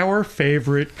at our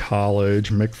favorite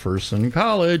college, McPherson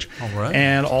College. All right.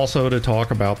 And also to talk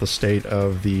about the state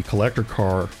of the collector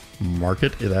car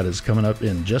market. That is coming up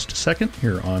in just a second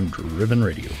here on Driven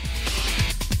Radio.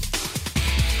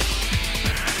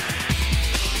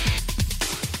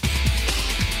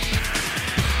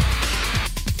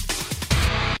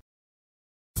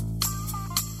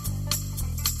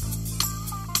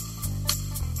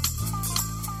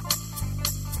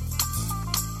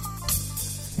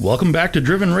 Welcome back to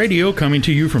Driven Radio, coming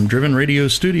to you from Driven Radio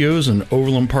Studios in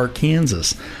Overland Park,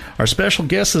 Kansas. Our special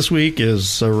guest this week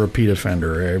is a repeat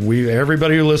offender.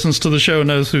 Everybody who listens to the show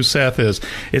knows who Seth is.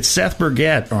 It's Seth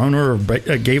Burgett, owner of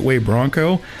Gateway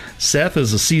Bronco. Seth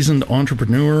is a seasoned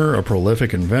entrepreneur, a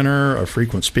prolific inventor, a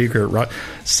frequent speaker at Rock.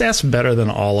 Seth's better than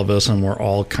all of us, and we're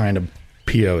all kind of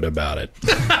PO'd about it.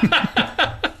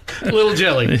 Little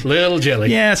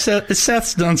jelly. Yeah,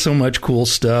 Seth's done so much cool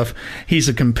stuff. He's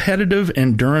a competitive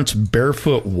endurance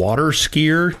barefoot water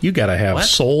skier. You got to have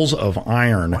souls of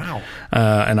iron. Wow.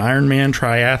 An Ironman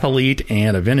triathlete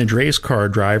and a vintage race car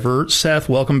driver. Seth,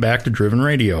 welcome back to Driven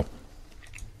Radio.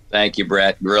 Thank you,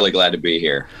 Brett. Really glad to be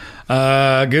here.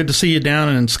 Good to see you down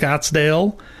in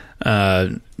Scottsdale.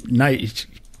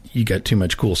 You got too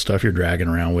much cool stuff you're dragging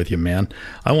around with you, man.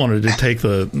 I wanted to take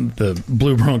the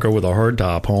blue Bronco with a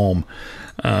hardtop home.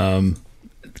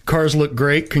 Cars look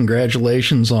great.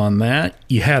 Congratulations on that.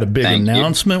 You had a big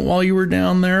announcement while you were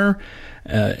down there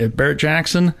at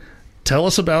Barrett-Jackson. Tell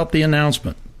us about the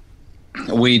announcement.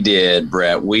 We did,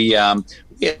 Brett. We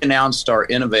announced our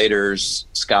Innovators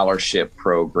Scholarship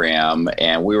Program,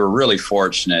 and we were really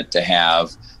fortunate to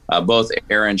have both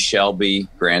Aaron Shelby,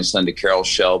 grandson to Carol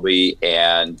Shelby,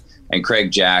 and Craig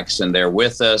Jackson there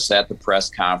with us at the press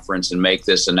conference and make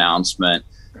this announcement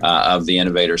of the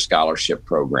Innovator Scholarship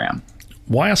Program.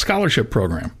 Why a scholarship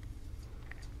program?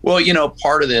 Well,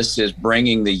 part of this is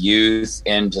bringing the youth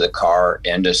into the car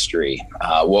industry.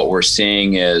 What we're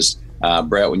seeing is,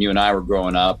 Brett, when you and I were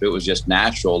growing up, it was just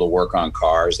natural to work on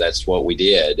cars. That's what we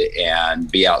did,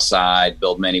 and be outside,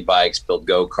 build mini bikes, build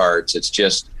go-karts. It's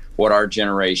just what our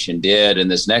generation did.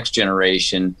 And this next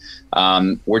generation,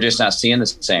 we're just not seeing the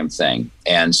same thing.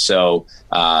 And so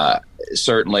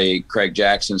certainly Craig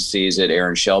Jackson sees it,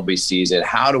 Aaron Shelby sees it.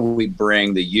 How do we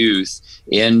bring the youth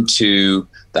into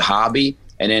the hobby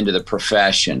and into the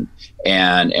profession?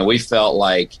 And we felt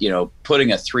like,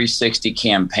 putting a 360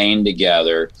 campaign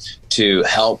together to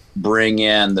help bring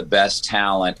in the best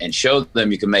talent and show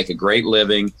them you can make a great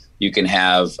living, you can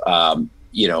have,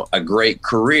 a great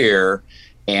career,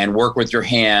 and work with your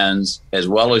hands as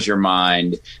well as your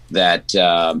mind, that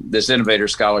this Innovator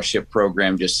Scholarship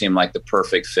Program just seemed like the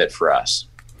perfect fit for us.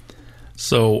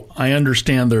 So I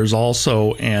understand there's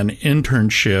also an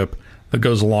internship that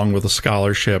goes along with a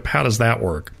scholarship. How does that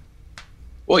work?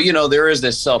 Well, there is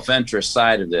this self-interest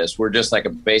side of this. We're just like a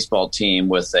baseball team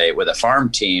with a farm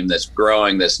team that's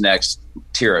growing this next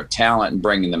tier of talent and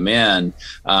bringing them in.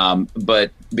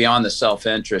 But beyond the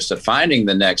self-interest of finding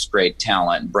the next great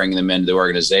talent and bringing them into the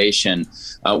organization,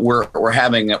 we're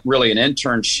having really an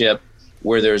internship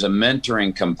where there's a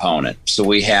mentoring component. So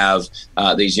we have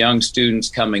these young students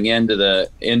coming into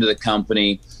the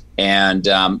company, and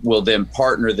we'll then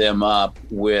partner them up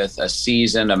with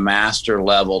a master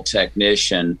level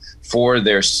technician for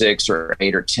their 6 or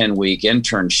 8 or 10 week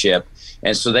internship.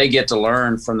 And so they get to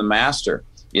learn from the master.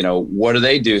 What do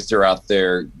they do throughout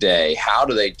their day? How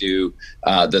do they do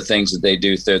the things that they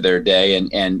do through their day,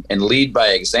 and lead by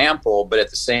example, but at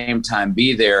the same time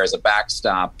be there as a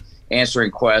backstop, answering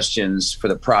questions for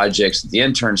the projects that the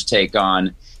interns take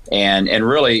on. And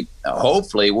really,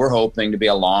 hopefully, we're hoping to be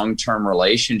a long-term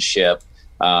relationship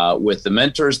with the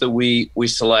mentors that we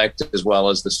select, as well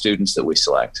as the students that we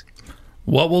select.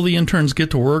 What will the interns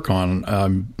get to work on?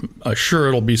 I'm sure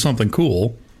it'll be something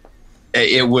cool.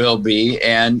 It will be.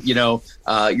 And,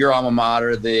 your alma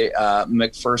mater, the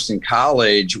McPherson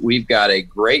College, we've got a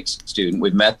great student.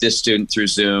 We've met this student through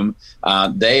Zoom.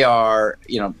 They are,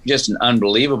 just an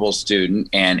unbelievable student.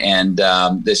 And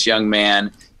this young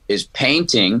man is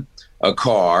painting a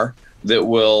car that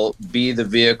will be the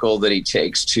vehicle that he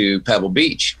takes to Pebble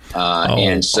Beach.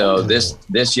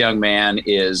 This young man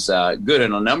is good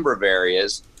in a number of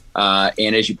areas.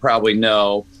 And as you probably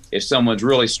know, if someone's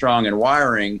really strong in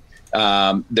wiring,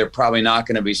 they're probably not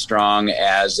going to be strong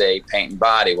as a paint and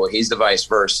body. Well, he's the vice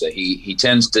versa. He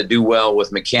tends to do well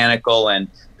with mechanical and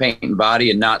paint and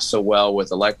body, and not so well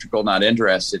with electrical. Not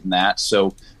interested in that.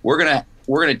 So we're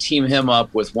gonna team him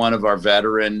up with one of our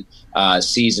veteran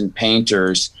seasoned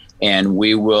painters, and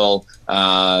we will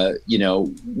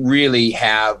really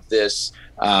have this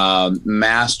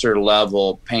master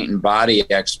level paint and body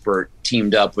expert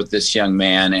teamed up with this young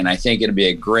man, and I think it'll be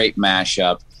a great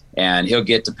mashup. And he'll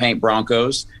get to paint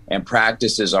Broncos and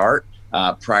practice his art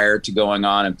prior to going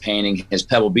on and painting his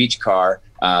Pebble Beach car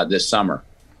this summer.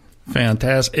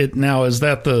 Fantastic. Now, is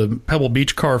that the Pebble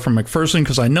Beach car from McPherson?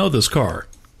 Because I know this car.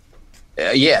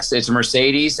 Yes, it's a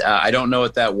Mercedes. I don't know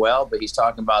it that well, but he's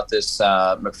talking about this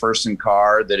McPherson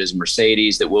car that is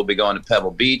Mercedes that will be going to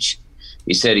Pebble Beach.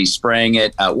 He said he's spraying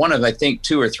it. One of, I think,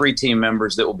 2 or 3 team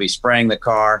members that will be spraying the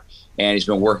car. And he's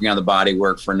been working on the body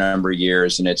work for a number of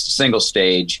years, and it's a single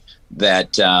stage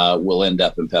that will end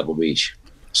up in Pebble Beach,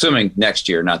 assuming next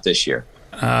year, not this year.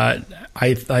 I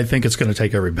think it's going to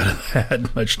take every bit of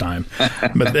that much time,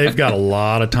 but they've got a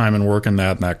lot of time and work in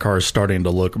that, and that car is starting to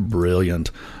look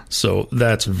brilliant. So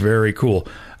that's very cool.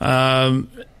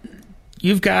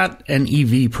 You've got an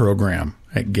EV program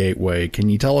at Gateway. Can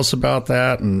you tell us about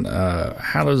that, and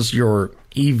how does your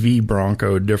EV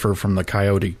Bronco differ from the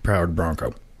Coyote-powered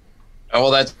Bronco? Oh,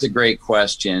 well, that's a great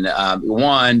question.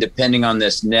 One, depending on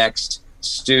this next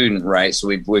student, right? So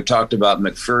we've talked about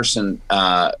McPherson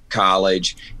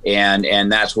College,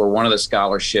 and that's where one of the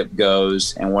scholarship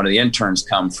goes, and one of the interns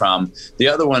come from. The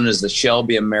other one is the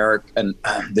Shelby American,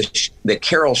 the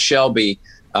Carroll Shelby,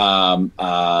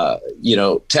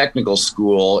 technical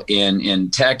school in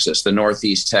Texas, the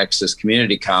Northeast Texas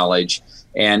Community College.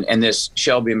 And this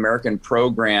Shelby American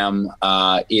program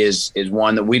is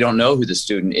one that we don't know who the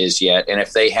student is yet. And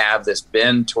if they have this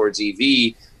bend towards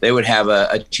EV, they would have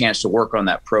a chance to work on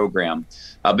that program.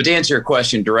 But to answer your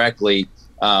question directly,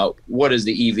 what is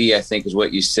the EV, I think is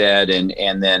what you said.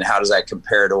 And then how does that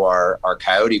compare to our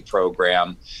Coyote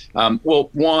program? Well,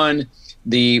 one,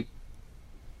 the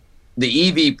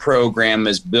EV program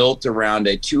is built around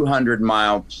a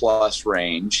 200-mile plus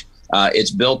range.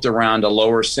 It's built around a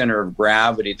lower center of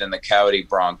gravity than the Coyote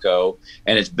Bronco,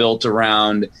 and it's built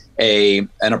around an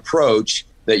approach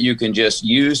that you can just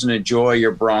use and enjoy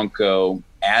your Bronco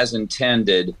as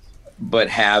intended, but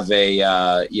have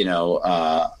a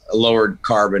lowered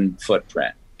carbon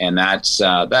footprint, and that's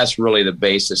really the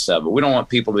basis of it. We don't want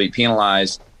people to be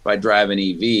penalized by driving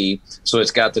EV, so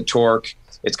it's got the torque,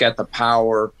 it's got the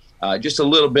power, just a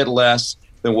little bit less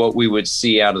than what we would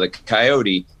see out of the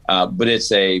Coyote. But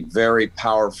it's a very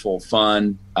powerful,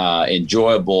 fun,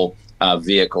 enjoyable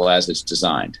vehicle as it's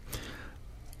designed.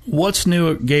 What's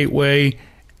new at Gateway?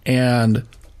 And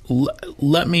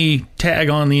let me tag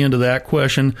on the end of that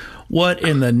question. What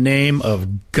in the name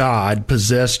of God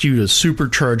possessed you to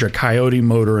supercharge a Coyote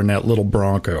motor in that little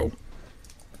Bronco?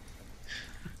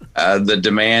 The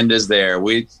demand is there.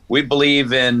 We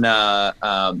believe in,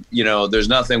 there's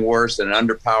nothing worse than an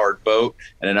underpowered boat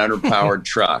and an underpowered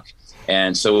truck.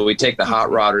 And so we take the Hot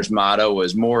Rodders motto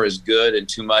as more is good and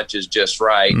too much is just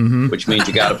right, which means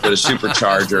you got to put a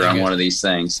supercharger on one of these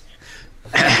things.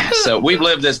 So we've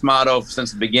lived this motto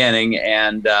since the beginning.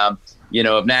 And,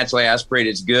 if naturally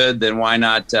aspirated is good, then why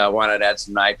not add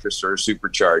some nitrous or a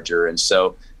supercharger? And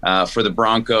so for the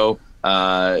Bronco,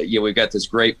 we've got this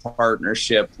great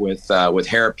partnership with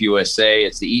Harrop USA.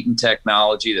 It's the Eaton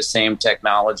technology, the same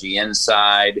technology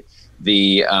inside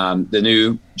the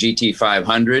new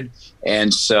GT500.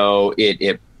 And so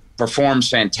it performs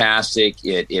fantastic.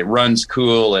 It runs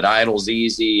cool. It idles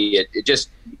easy. It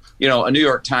just, a New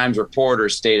York Times reporter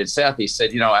stated, Seth, he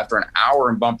said, after an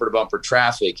hour in bumper to bumper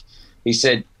traffic, he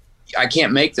said, I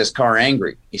can't make this car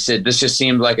angry. He said, this just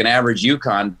seemed like an average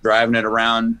Yukon driving it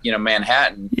around,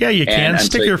 Manhattan. Yeah, you can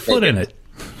stick your foot in it.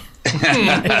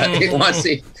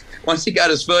 Once he got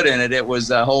his foot in it, it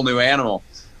was a whole new animal.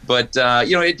 But,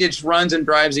 it just runs and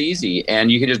drives easy,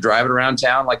 and you can just drive it around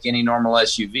town like any normal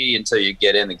SUV until you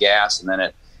get in the gas, and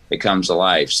then it comes to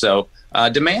life. So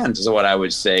demand is what I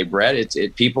would say, Brett.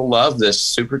 People love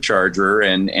this supercharger,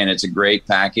 and it's a great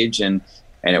package, and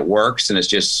it works, and it's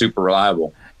just super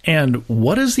reliable. And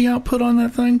what is the output on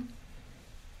that thing?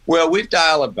 Well, we've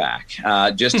dialed it back,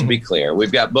 just to be clear.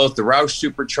 We've got both the Roush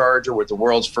supercharger with the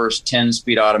world's first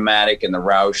 10-speed automatic and the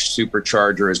Roush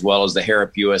supercharger, as well as the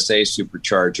Harrop USA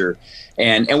supercharger.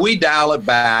 And we dial it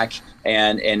back,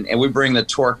 and we bring the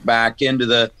torque back into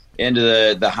the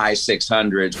high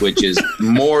 600s, which is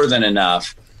more than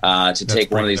enough to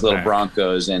take one of these little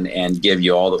Broncos and give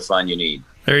you all the fun you need.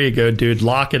 There you go, dude.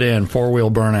 Lock it in.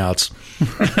 4-wheel burnouts.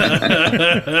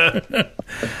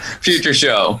 Future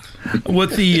show.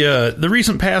 With the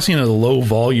recent passing of the Low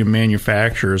Volume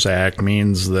Manufacturers Act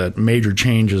means that major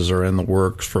changes are in the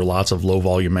works for lots of low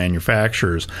volume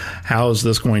manufacturers. How is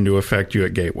this going to affect you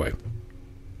at Gateway?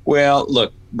 Well,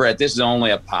 look, Brett, this is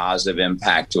only a positive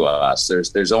impact to us.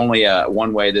 There's only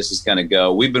one way this is going to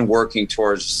go. We've been working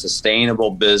towards a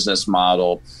sustainable business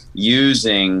model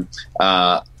using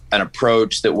an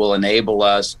approach that will enable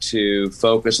us to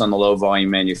focus on the Low Volume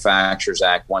Manufacturers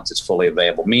Act once it's fully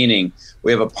available, meaning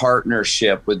we have a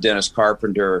partnership with Dennis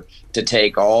Carpenter to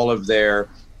take all of their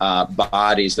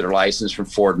bodies that are licensed from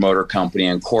Ford Motor Company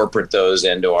and incorporate those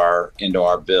into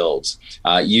our builds,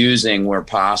 using, where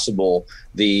possible,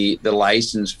 the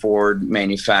licensed Ford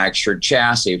manufactured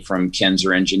chassis from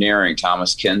Kinzer Engineering,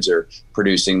 Thomas Kinzer,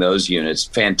 producing those units.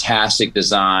 Fantastic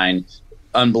design,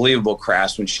 unbelievable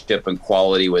craftsmanship and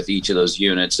quality with each of those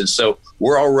units. And so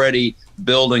we're already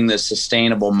building this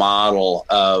sustainable model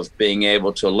of being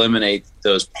able to eliminate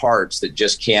those parts that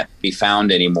just can't be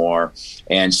found anymore.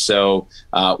 And so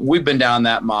we've been down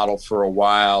that model for a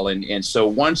while. And so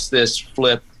once this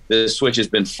switch has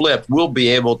been flipped, we'll be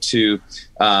able to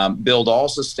build all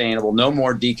sustainable, no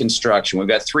more deconstruction. We've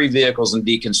got 3 vehicles in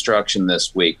deconstruction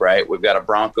this week, right? We've got a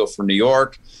Bronco from New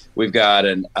York. We've got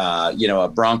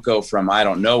a Bronco from I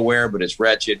don't know where, but it's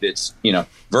wretched. It's,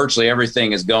 virtually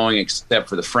everything is going except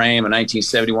for the frame, a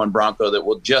 1971 Bronco that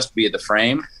will just be the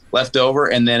frame left over.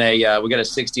 And then we got a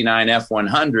 69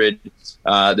 F100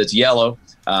 that's yellow,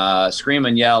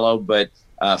 screaming yellow, but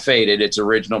faded. It's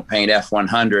original paint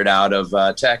F100 out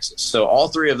of Texas. So all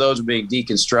 3 of those are being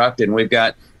deconstructed, and we've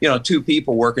got, 2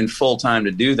 people working full time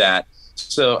to do that.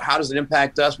 So how does it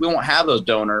impact us? We won't have those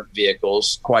donor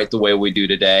vehicles quite the way we do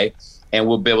today, and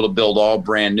we'll be able to build all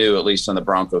brand new, at least on the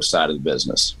Bronco side of the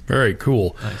business. Very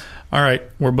cool. Nice. All right,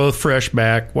 we're both fresh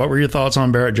back. What were your thoughts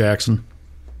on Barrett-Jackson?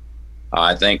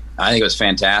 I think it was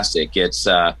fantastic. It's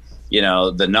the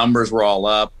numbers were all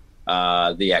up.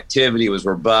 The activity was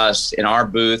robust. In our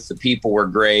booth, the people were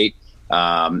great.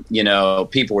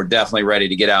 People were definitely ready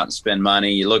to get out and spend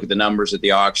money. You look at the numbers at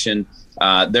the auction.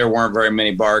 There weren't very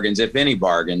many bargains, if any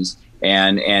bargains.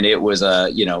 And it was,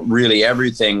 really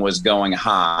everything was going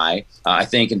high. I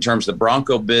think in terms of the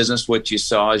Bronco business, what you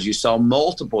saw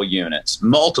multiples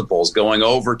going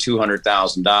over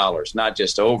 $200,000, not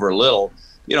just over a little,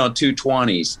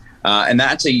 220s. And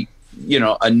that's a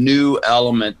new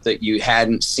element that you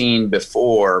hadn't seen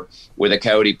before with a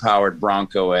Coyote powered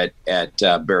Bronco at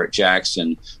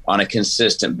Barrett-Jackson on a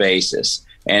consistent basis.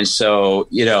 And so,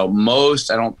 I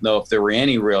don't know if there were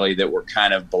any really that were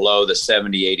kind of below the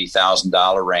 $70,000,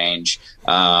 $80,000 range.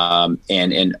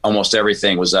 And almost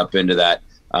everything was up into that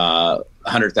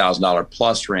 $100,000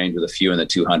 plus range with a few in the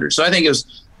 200. So I think it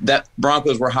was that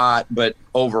Broncos were hot, but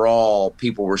overall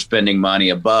people were spending money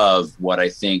above what I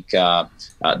think the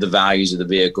values of the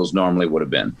vehicles normally would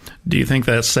have been. Do you think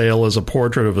that sale is a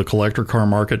portrait of the collector car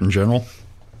market in general?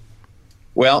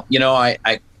 Well,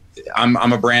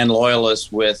 I'm a brand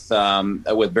loyalist with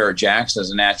Barrett-Jackson as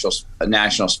a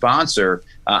national sponsor.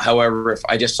 However, if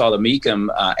I just saw the Mecum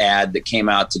ad that came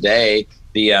out today,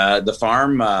 the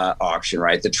farm auction,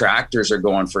 right? The tractors are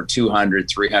going for $200,000,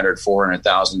 $300,000,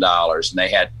 $400,000, and they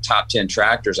had top 10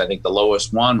 tractors. I think the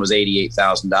lowest one was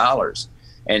 $88,000.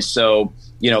 And so,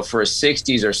 for a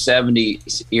 60s or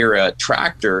 70s era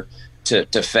tractor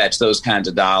to fetch those kinds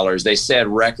of dollars, they said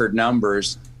record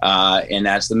numbers. And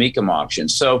that's the Mecum auction.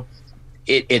 So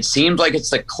it seems like it's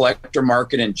the collector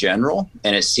market in general,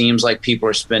 and it seems like people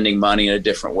are spending money in a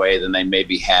different way than they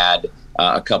maybe had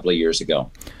a couple of years ago.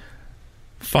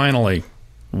 Finally,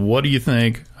 what do you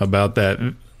think about that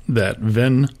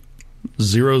VIN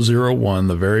 001,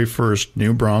 the very first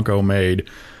new Bronco made,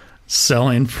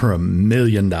 selling for $1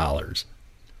 million?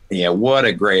 Yeah, what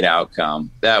a great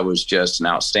outcome. That was just an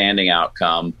outstanding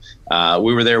outcome.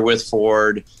 We were there with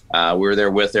Ford. We were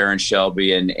there with Aaron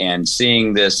Shelby, and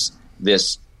seeing this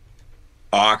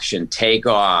auction take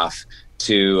off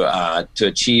to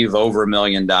achieve over $1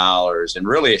 million in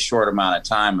really a short amount of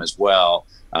time as well.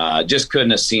 Just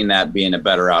couldn't have seen that being a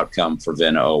better outcome for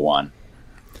VIN 01.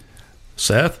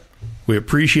 Seth, we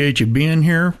appreciate you being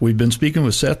here. We've been speaking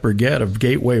with Seth Burgett of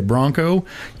Gateway Bronco.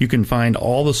 You can find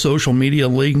all the social media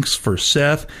links for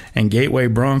Seth and Gateway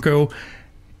Bronco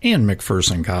and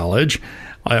McPherson College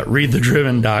at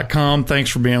readthedriven.com. Thanks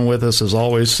for being with us as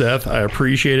always, Seth. I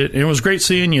appreciate it. And it was great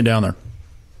seeing you down there.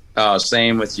 Oh,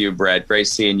 same with you, Brett. Great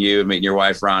seeing you, meeting your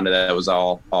wife, Rhonda. That was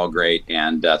all great.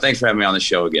 And thanks for having me on the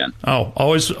show again. Oh,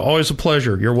 always a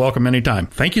pleasure. You're welcome anytime.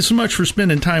 Thank you so much for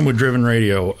spending time with Driven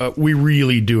Radio. We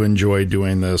really do enjoy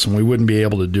doing this, and we wouldn't be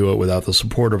able to do it without the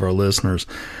support of our listeners.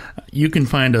 You can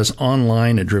find us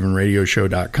online at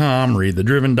drivenradioshow.com,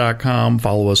 readthedriven.com,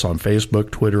 follow us on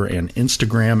Facebook, Twitter, and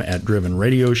Instagram at Driven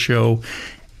Radio Show,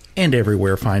 and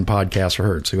everywhere fine podcasts are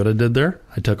heard. See what I did there?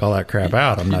 I took all that crap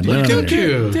out. I'm not doing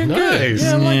it. Nice.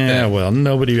 Yeah, like that. Well,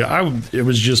 nobody. It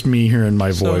was just me hearing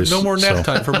my voice. No more nap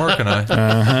time for Mark and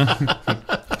I.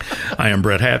 I am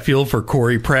Brett Hatfield for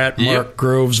Corey Pratt, Mark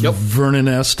Groves, Vernon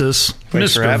Estes,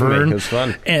 Mr. Vern, me. It was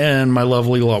fun. and my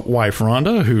lovely wife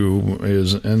Rhonda, who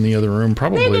is in the other room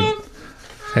probably.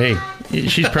 Hey,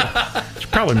 she's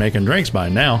probably making drinks by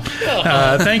now.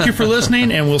 Thank you for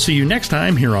listening, and we'll see you next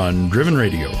time here on Driven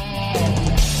Radio.